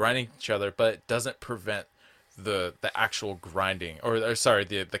them from grinding each other, but it doesn't prevent the actual grinding, or sorry,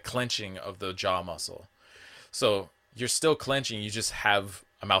 the clenching of the jaw muscle. So you're still clenching, you just have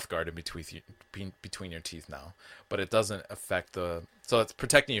a mouth guard in between your teeth now, but it doesn't affect so it's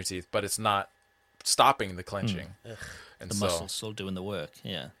protecting your teeth, but it's not stopping the clenching. And The muscle's still doing the work.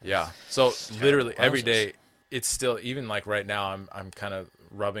 Yeah. Yeah. So literally every Wowzers. day, it's still, even like right now, I'm kind of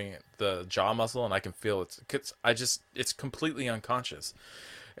rubbing the jaw muscle, and I can feel it's completely unconscious,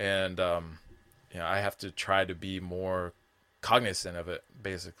 and I have to try to be more cognizant of it.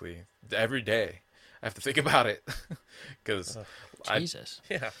 Basically, every day, I have to think about it because Jesus.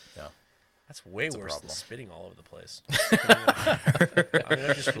 Yeah. Yeah. That's way It's a worse than problem. spitting all over the place.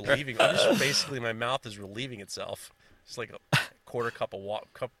 I'm just relieving. Basically, my mouth is relieving itself. It's like a quarter cup of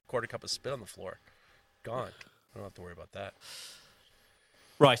spit on the floor. Gone. I don't have to worry about that.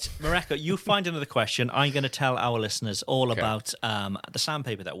 Right, Mareko, you find another question. I'm going to tell our listeners all about the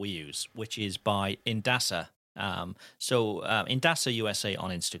sandpaper that we use, which is by Indasa. Indasa USA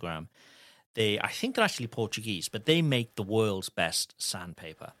on Instagram. I think they're actually Portuguese, but they make the world's best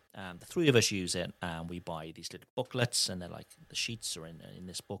sandpaper. The three of us use it, and we buy these little booklets, and they're like, the sheets are in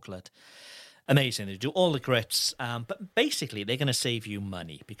this booklet. Amazing. They do all the grits, but basically they're going to save you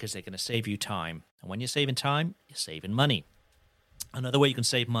money because they're going to save you time. And when you're saving time, you're saving money. Another way you can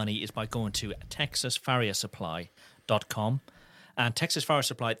save money is by going to TexasFarrierSupply.com. And Texas Farrier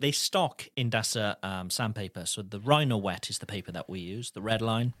Supply, they stock Indasa sandpaper. So the Rhino Wet is the paper that we use, the red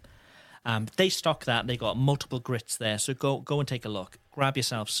line. They stock that. They got multiple grits there. So go and take a look. Grab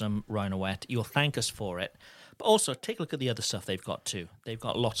yourself some Rhino Wet. You'll thank us for it. But also, take a look at the other stuff they've got too. They've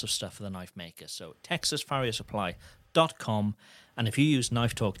got lots of stuff for the knife makers. So TexasFarrierSupply.com. And if you use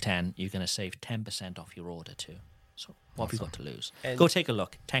Knife Talk 10, you're going to save 10% off your order too. So what have you got to lose? And- Go take a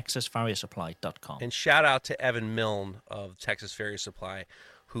look. TexasFarrierSupply.com. And shout out to Evan Milne of Texas Farrier Supply,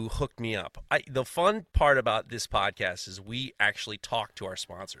 who hooked me up. The fun part about this podcast is we actually talk to our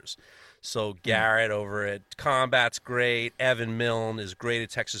sponsors. So Garrett over at Combat's great. Evan Milne is great at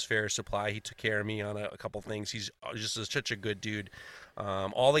Texas Farrier Supply. He took care of me on a couple things. He's just such a good dude.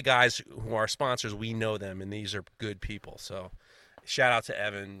 All the guys who are sponsors, we know them, and these are good people. So shout out to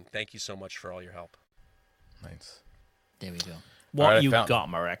Evan. Thank you so much for all your help. Nice. There we go. All right, What got,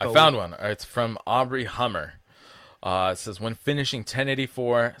 Marek? I found one. It's from Aubrey Hummer. It says, when finishing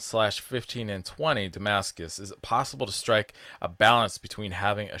 1084/15 and 20 Damascus, is it possible to strike a balance between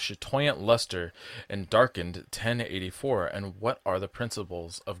having a chatoyant luster and darkened 1084? And what are the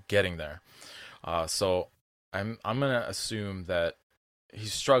principles of getting there? So I'm gonna assume that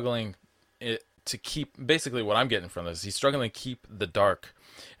he's struggling to keep. Basically, what I'm getting from this, he's struggling to keep the dark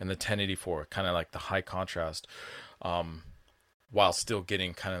in the 1084, kind of like the high contrast, while still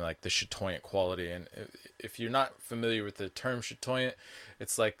getting kind of like the chatoyant quality. And if you're not familiar with the term chatoyant,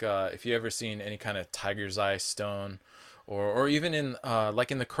 it's like if you ever seen any kind of tiger's eye stone, or even in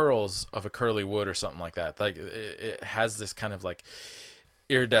like in the curls of a curly wood or something like that. Like it has this kind of like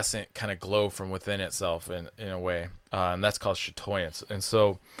iridescent kind of glow from within itself in a way, and that's called chatoyance. And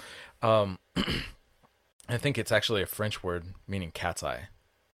so I think it's actually a French word meaning cat's eye.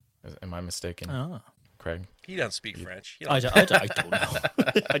 Am I mistaken? Oh. Craig? He doesn't speak French. I don't know.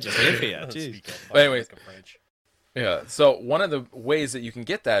 I just live here. But anyways, French. Yeah. So one of the ways that you can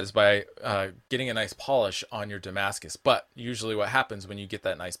get that is by getting a nice polish on your Damascus. But usually, what happens when you get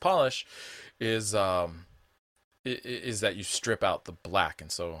that nice polish is that you strip out the black,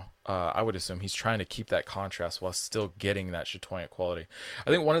 and so I would assume he's trying to keep that contrast while still getting that chatoyant quality. I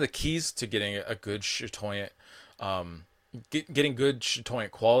think one of the keys to getting a good chatoyant, getting good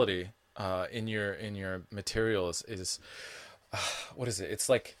chatoyant quality in your material is what is it? It's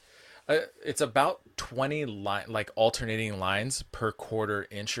like it's about 20 alternating lines per quarter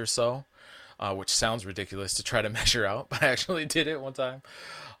inch or so, which sounds ridiculous to try to measure out, but I actually did it one time,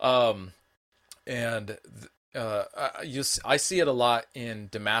 I see it a lot in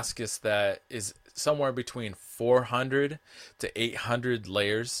Damascus that is somewhere between 400 to 800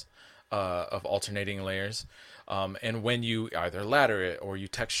 layers of alternating layers. And when you either ladder it or you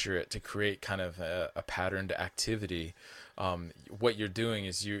texture it to create kind of a patterned activity, what you're doing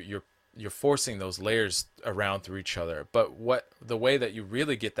is you're forcing those layers around through each other. But the way that you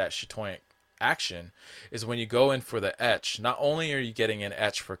really get that chatoyant action is when you go in for the etch. Not only are you getting an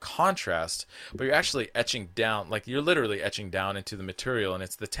etch for contrast, but you're actually etching down, like you're literally etching down into the material, and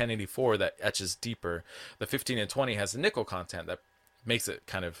it's the 1084 that etches deeper. The 15 and 20 has the nickel content that makes it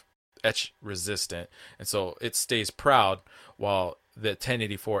kind of etch resistant, and so it stays proud while the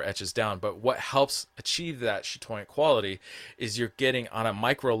 1084 etches down. But what helps achieve that chatoyant quality is you're getting, on a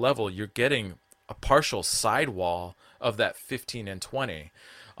micro level, you're getting a partial sidewall of that 15 and 20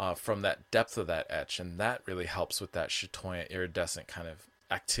 from that depth of that etch, and that really helps with that chatoyant iridescent kind of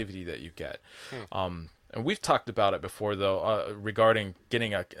activity that you get. And we've talked about it before, though, regarding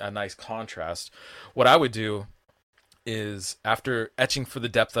getting a nice contrast. What I would do is, after etching for the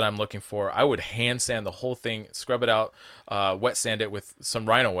depth that I'm looking for, I would hand sand the whole thing, scrub it out, wet sand it with some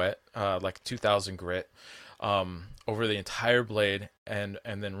Rhino Wet, like 2000 grit, over the entire blade, and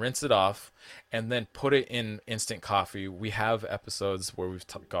then rinse it off, and then put it in instant coffee. We have episodes where we've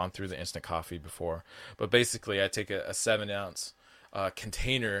gone through the instant coffee before, but basically I take a 7-ounce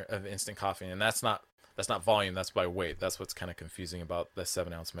container of instant coffee, and that's not volume, that's by weight. That's what's kind of confusing about the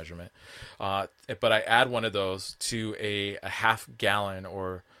 7-ounce measurement. But I add one of those to a half gallon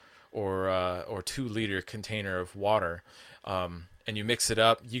or 2-liter container of water, and you mix it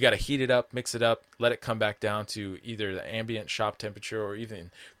up. You got to heat it up, mix it up, let it come back down to either the ambient shop temperature or even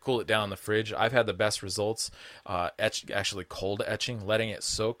cool it down in the fridge. I've had the best results actually cold etching, letting it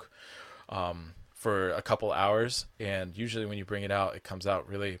soak for a couple hours, and usually when you bring it out, it comes out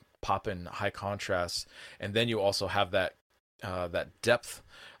really popping, high contrast. And then you also have that depth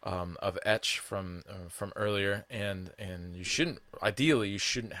of etch from earlier, and you shouldn't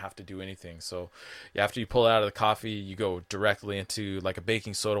have to do anything. So after you pull it out of the coffee, you go directly into like a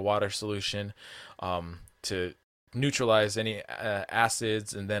baking soda water solution to neutralize any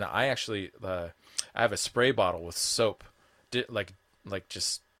acids, and then I actually I have a spray bottle with soap, like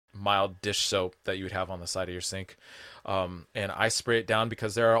just mild dish soap that you would have on the side of your sink, and I spray it down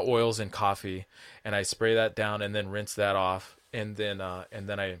because there are oils in coffee, and I spray that down and then rinse that off, and then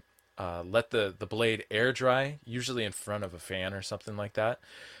I let the blade air dry, usually in front of a fan or something like that,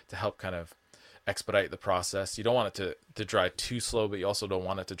 to help kind of expedite the process. You don't want it to dry too slow, but you also don't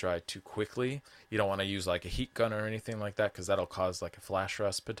want it to dry too quickly. You don't want to use like a heat gun or anything like that, because that'll cause like a flash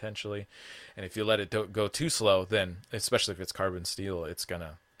rust potentially. And if you let it go too slow, then especially if it's carbon steel, it's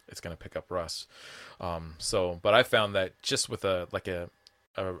gonna pick up rust. But I found that just with a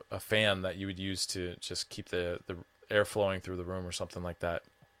fan that you would use to just keep the air flowing through the room or something like that,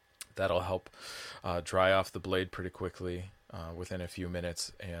 that'll help dry off the blade pretty quickly within a few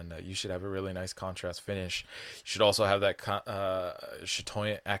minutes, and you should have a really nice contrast finish. You should also have that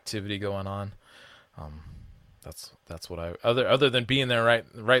chatoyant activity going on. That's what I other than being there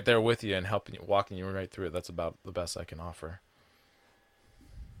right there with you and helping you, walking you right through it. That's about the best I can offer.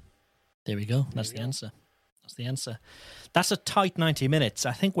 There we go. That's the answer. That's the answer. That's a tight 90 minutes.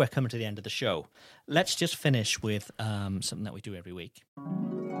 I think we're coming to the end of the show. Let's just finish with something that we do every week.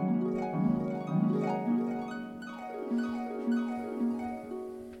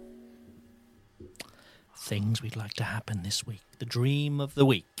 Things we'd like to happen this week. The dream of the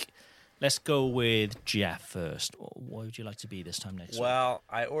week. Let's go with Jeff first. What would you like to be this time next week? Well,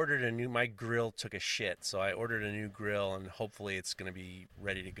 I ordered my grill took a shit, so I ordered a new grill, and hopefully it's going to be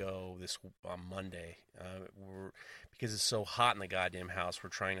ready to go on Monday. Because it's so hot in the goddamn house, we're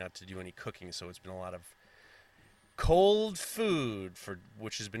trying not to do any cooking, so it's been a lot of cold food,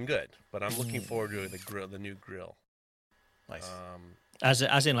 which has been good. But I'm looking forward to the new grill. Nice.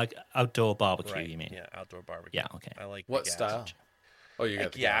 As in like outdoor barbecue, right, you mean? Yeah, outdoor barbecue. Yeah, okay. I like what style? Oh, you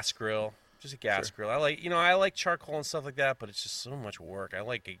got a gas grill. Just a gas grill. I like charcoal and stuff like that, but it's just so much work. I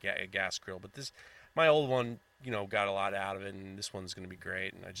like a gas grill, but my old one, got a lot out of it, and this one's going to be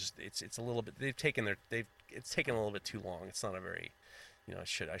great. And it's a little bit. It's taken a little bit too long. It's not a very, I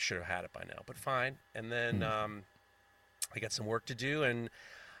should have had it by now, but fine. And then I got some work to do, and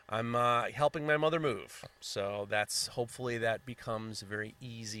I'm helping my mother move. So hopefully that becomes a very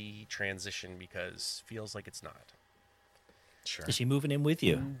easy transition, because it feels like it's not. Sure. Is she moving in with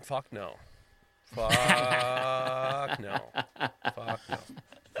you? Fuck no. Fuck no. Fuck no.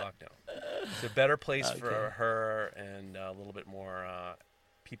 Fuck no. It's a better place for her and a little bit more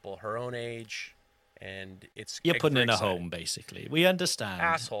people her own age. And you're putting in a home, basically. We understand.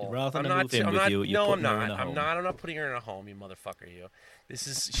 Asshole. Rather than move in with you, you're putting her in a home. I'm not putting her in a home, you motherfucker, you.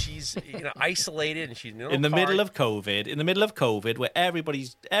 She's isolated, and she's in the middle of COVID, where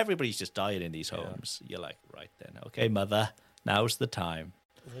everybody's just dying in these homes. Yeah. You're like, right then, okay, mother, now's the time.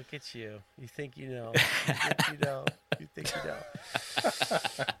 Look at you. You think you know. You think you know. You think you know.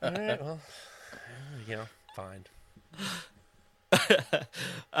 All right, well, fine.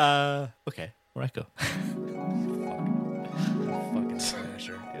 Okay, where I go. Fucking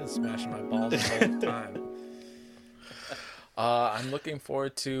smasher. You're smashing my balls all the time. I'm looking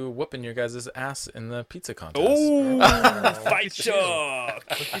forward to whooping your guys' ass in the pizza contest. Oh, fight shark!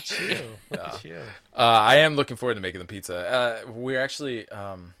 Look at you. Look at you. I am looking forward to making the pizza. We're actually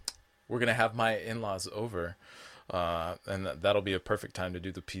we're gonna have my in-laws over, and that'll be a perfect time to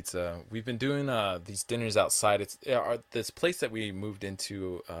do the pizza. We've been doing these dinners outside. It's this place that we moved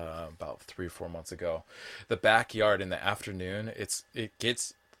into about 3 or 4 months ago. The backyard in the afternoon,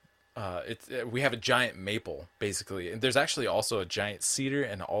 we have a giant maple, basically, and there's actually also a giant cedar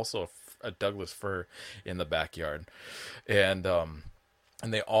and also a Douglas fir in the backyard, and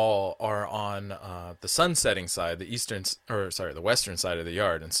they all are on the sun-setting side, the western side of the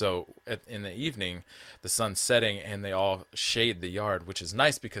yard. And so in the evening, the sun's setting, and they all shade the yard, which is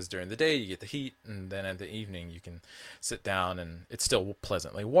nice because during the day you get the heat, and then in the evening you can sit down, and it's still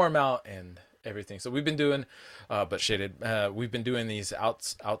pleasantly warm out and everything. So we've been doing, but shaded. We've been doing these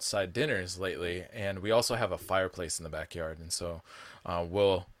outside dinners lately, and we also have a fireplace in the backyard. And so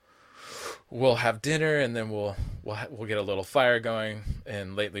we'll have dinner, and then we'll get a little fire going.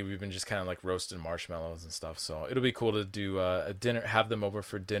 And lately we've been just kind of like roasting marshmallows and stuff. So it'll be cool to do a dinner, have them over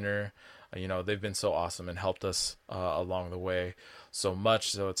for dinner. They've been so awesome and helped us along the way so much.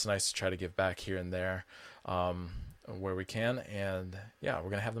 So it's nice to try to give back here and there. Where we can, and we're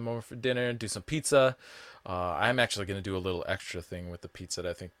gonna have them over for dinner, do some pizza. I'm actually gonna do a little extra thing with the pizza that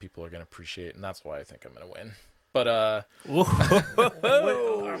I think people are gonna appreciate, and that's why I think I'm gonna win. But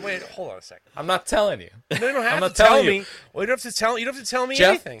wait, hold on a second. I'm not telling you. No, you don't have to tell me. Well, you don't have to tell me Jeff,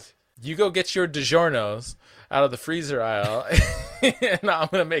 anything. You go get your DiGiorno's out of the freezer aisle, and I'm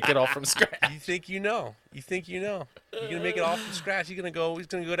gonna make it all from scratch. You think you know? You're gonna make it all from scratch. He's gonna go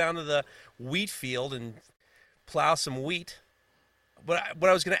down to the wheat field and plow some wheat. What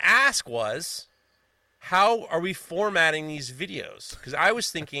I was going to ask was, how are we formatting these videos? Because I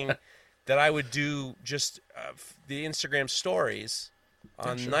was thinking that I would do just the Instagram stories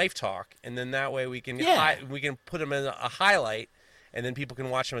on Knife Talk, and then that way we can we can put them in a highlight, and then people can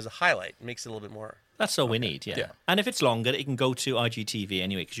watch them as a highlight. It makes it a little bit more. That's all we need, yeah. Yeah. And if it's longer, it can go to IGTV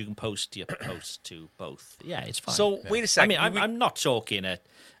anyway, because you can post your post to both. Yeah, it's fine. So wait a second. I mean, I'm not talking a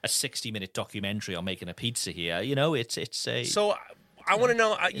 60-minute documentary on making a pizza here. You know, it's a. So I want to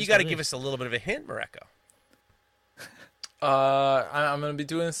know. You got to what it give is. us a little bit of a hint, Mareko. I'm going to be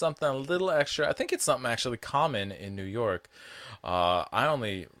doing something a little extra. I think it's something actually common in New York. I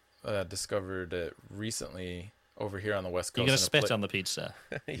only discovered it recently over here on the West Coast. You're gonna in a spit on the pizza.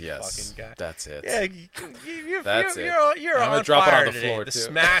 You Yes, fucking guy. that's it. Yeah, That's it. You're I'm gonna on drop it fire on the today. floor, The too.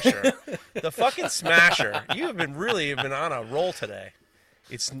 smasher, the fucking smasher. You have been really been on a roll today.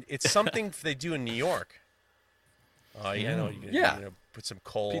 It's something they do in New York. Oh yeah, I know. You're gonna put some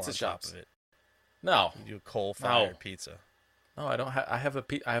coal Pizza on shops. top of it. No, You do a coal-fired No. pizza. no, I don't have. I have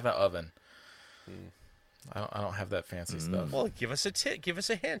an oven. I don't have that fancy stuff. Well, give us a tip. Give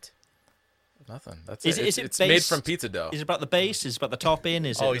us a hint. Nothing. That's Is it. it- is it It's made based- from pizza dough. Is it about the base? Is it about the topping?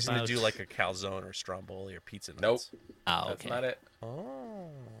 Is Oh, it he's gonna about... do like a calzone or stromboli or pizza nuts. Nope, Oh, that's okay. not it.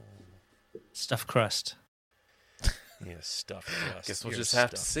 Oh. Stuffed crust. Yeah, stuffed crust. Guess we'll You're just have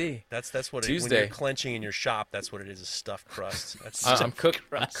to stuffed. see. That's what Tuesday. when you're clenching in your shop. That's what it is. A stuffed crust. That's I'm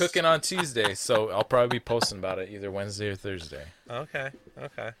cooking on Tuesday, so I'll probably be posting about it either Wednesday or Thursday. okay.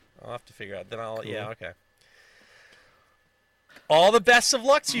 I'll have to figure out. Then yeah. Okay. All the best of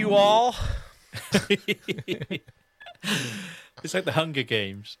luck to you all. It's like the Hunger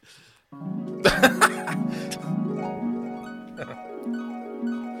Games.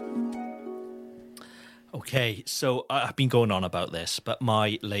 Okay, so I've been going on about this, but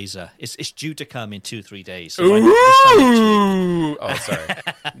my laser it's due to come in 2-3 days. So Oh, sorry.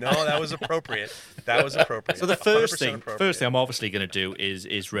 No, that was appropriate. That was appropriate. So the 100% appropriate. first thing I'm obviously going to do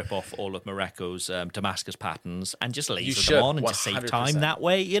is rip off all of Mareko's Damascus patterns and just laser should, them on and just save 100%. time that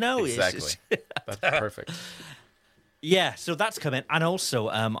way. You know, Exactly. That's perfect. Yeah, so that's coming, and also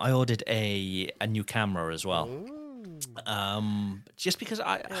I ordered a new camera as well. Just because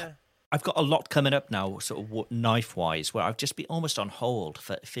I've got a lot coming up now, sort of knife wise, where I've just been almost on hold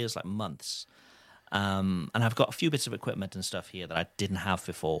for it feels like months. And I've got a few bits of equipment and stuff here that I didn't have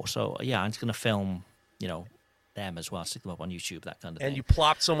before. So yeah, I'm just gonna film, them as well, stick them up on YouTube, that kind of thing. And you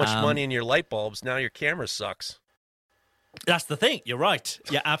plopped so much money in your light bulbs. Now your camera sucks. That's the thing. You're right.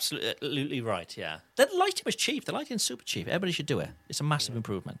 Yeah, absolutely right. Yeah, the lighting was cheap. The lighting's super cheap. Everybody should do it. It's a massive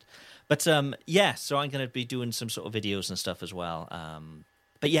improvement. But yeah, so I'm going to be doing some sort of videos and stuff as well.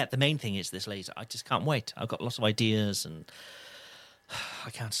 But yeah, the main thing is this laser. I just can't wait. I've got lots of ideas and I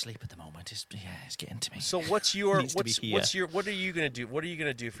can't sleep at the moment. It's getting to me. So what are you gonna do? What are you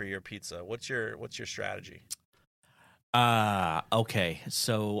gonna do for your pizza? What's your strategy? Okay.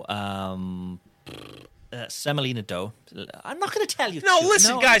 So semolina dough. I'm not going to tell you. No, to.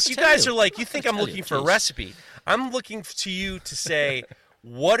 listen, No, guys. I'll You tell guys you. are like, you think I'll I'm tell looking you, for a please. recipe. I'm looking to you to say,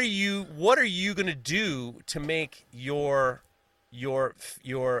 what are you gonna do to make the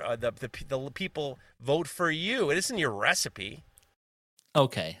people vote for you? It isn't your recipe.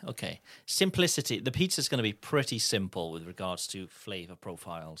 Okay. Simplicity. The pizza's going to be pretty simple with regards to flavor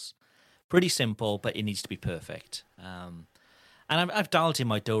profiles. Pretty simple, but it needs to be perfect. And I've dialed in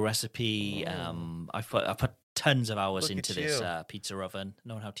my dough recipe. I've put tons of hours Look into at this you. pizza oven,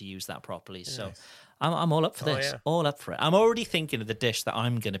 knowing how to use that properly. So I'm all up for this. yeah. All up for it. I'm already thinking of the dish that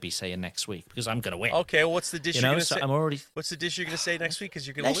I'm going to be saying next week because I'm going to win. Okay, well, what's the dish You you're know, gonna so say? I'm already. What's the dish you're gonna say next week? Because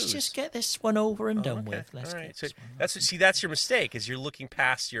you're gonna Let's lose. just get this one over and done Okay, with. Let's all get right. So this one. that's your mistake. Is you're looking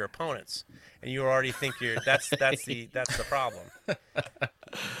past your opponents, and you already think that's the problem.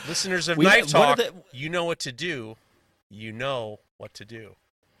 Listeners of Knife what are Talk, you know what to do. You know what to do.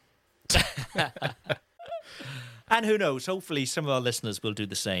 And who knows? Hopefully, some of our listeners will do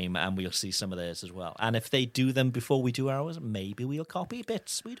the same, and we'll see some of theirs as well. And if they do them before we do ours, maybe we'll copy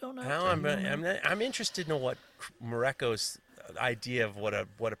bits. We don't know. Now I'm interested to know what Mareko's idea of what a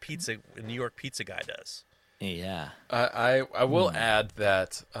New York pizza guy does. Yeah. I will add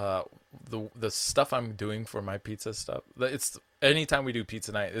that the stuff I'm doing for my pizza stuff, it's anytime we do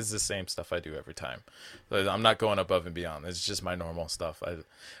pizza night, it's the same stuff I do every time. I'm not going above and beyond. It's just my normal stuff.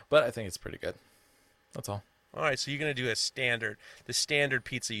 But I think it's pretty good. That's all. All right, so you're gonna do the standard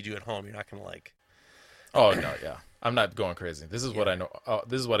pizza you do at home. You're not gonna like. Oh no, yeah, I'm not going crazy. This is what I know.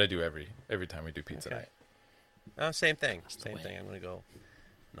 This is what I do every time we do pizza night. Same thing. the Same way. thing. I'm gonna go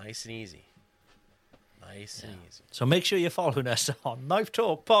nice and easy. Nice and easy. So make sure you're following us on Knife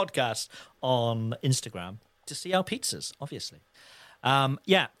Talk Podcast on Instagram to see our pizzas, obviously.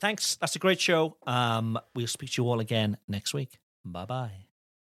 Yeah, thanks. That's a great show. We'll speak to you all again next week. Bye-bye.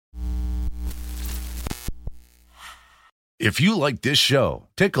 If you like this show,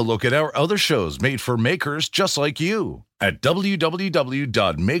 take a look at our other shows made for makers just like you at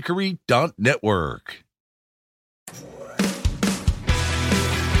www.makery.network.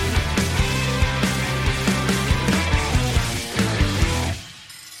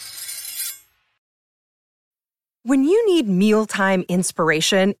 When you need mealtime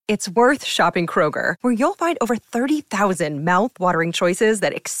inspiration, it's worth shopping Kroger, where you'll find over 30,000 mouth-watering choices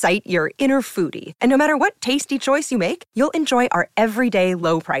that excite your inner foodie. And no matter what tasty choice you make, you'll enjoy our everyday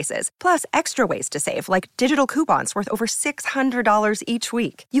low prices, plus extra ways to save, like digital coupons worth over $600 each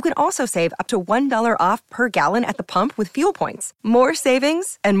week. You can also save up to $1 off per gallon at the pump with fuel points. More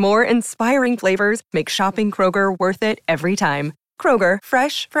savings and more inspiring flavors make shopping Kroger worth it every time. Kroger,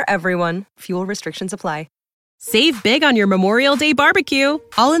 fresh for everyone. Fuel restrictions apply. Save big on your Memorial Day barbecue,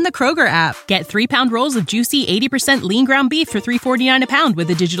 all in the Kroger app. Get 3-pound rolls of juicy 80% lean ground beef for $3.49 a pound with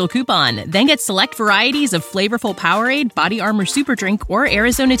a digital coupon. Then get select varieties of flavorful Powerade, Body Armor Super Drink, or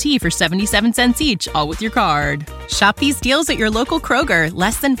Arizona tea for 77 cents each, all with your card. Shop these deals at your local Kroger,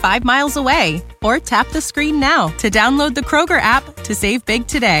 less than 5 miles away. Or tap the screen now to download the Kroger app to save big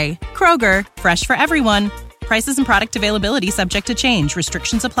today. Kroger, fresh for everyone. Prices and product availability subject to change.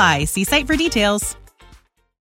 Restrictions apply. See site for details.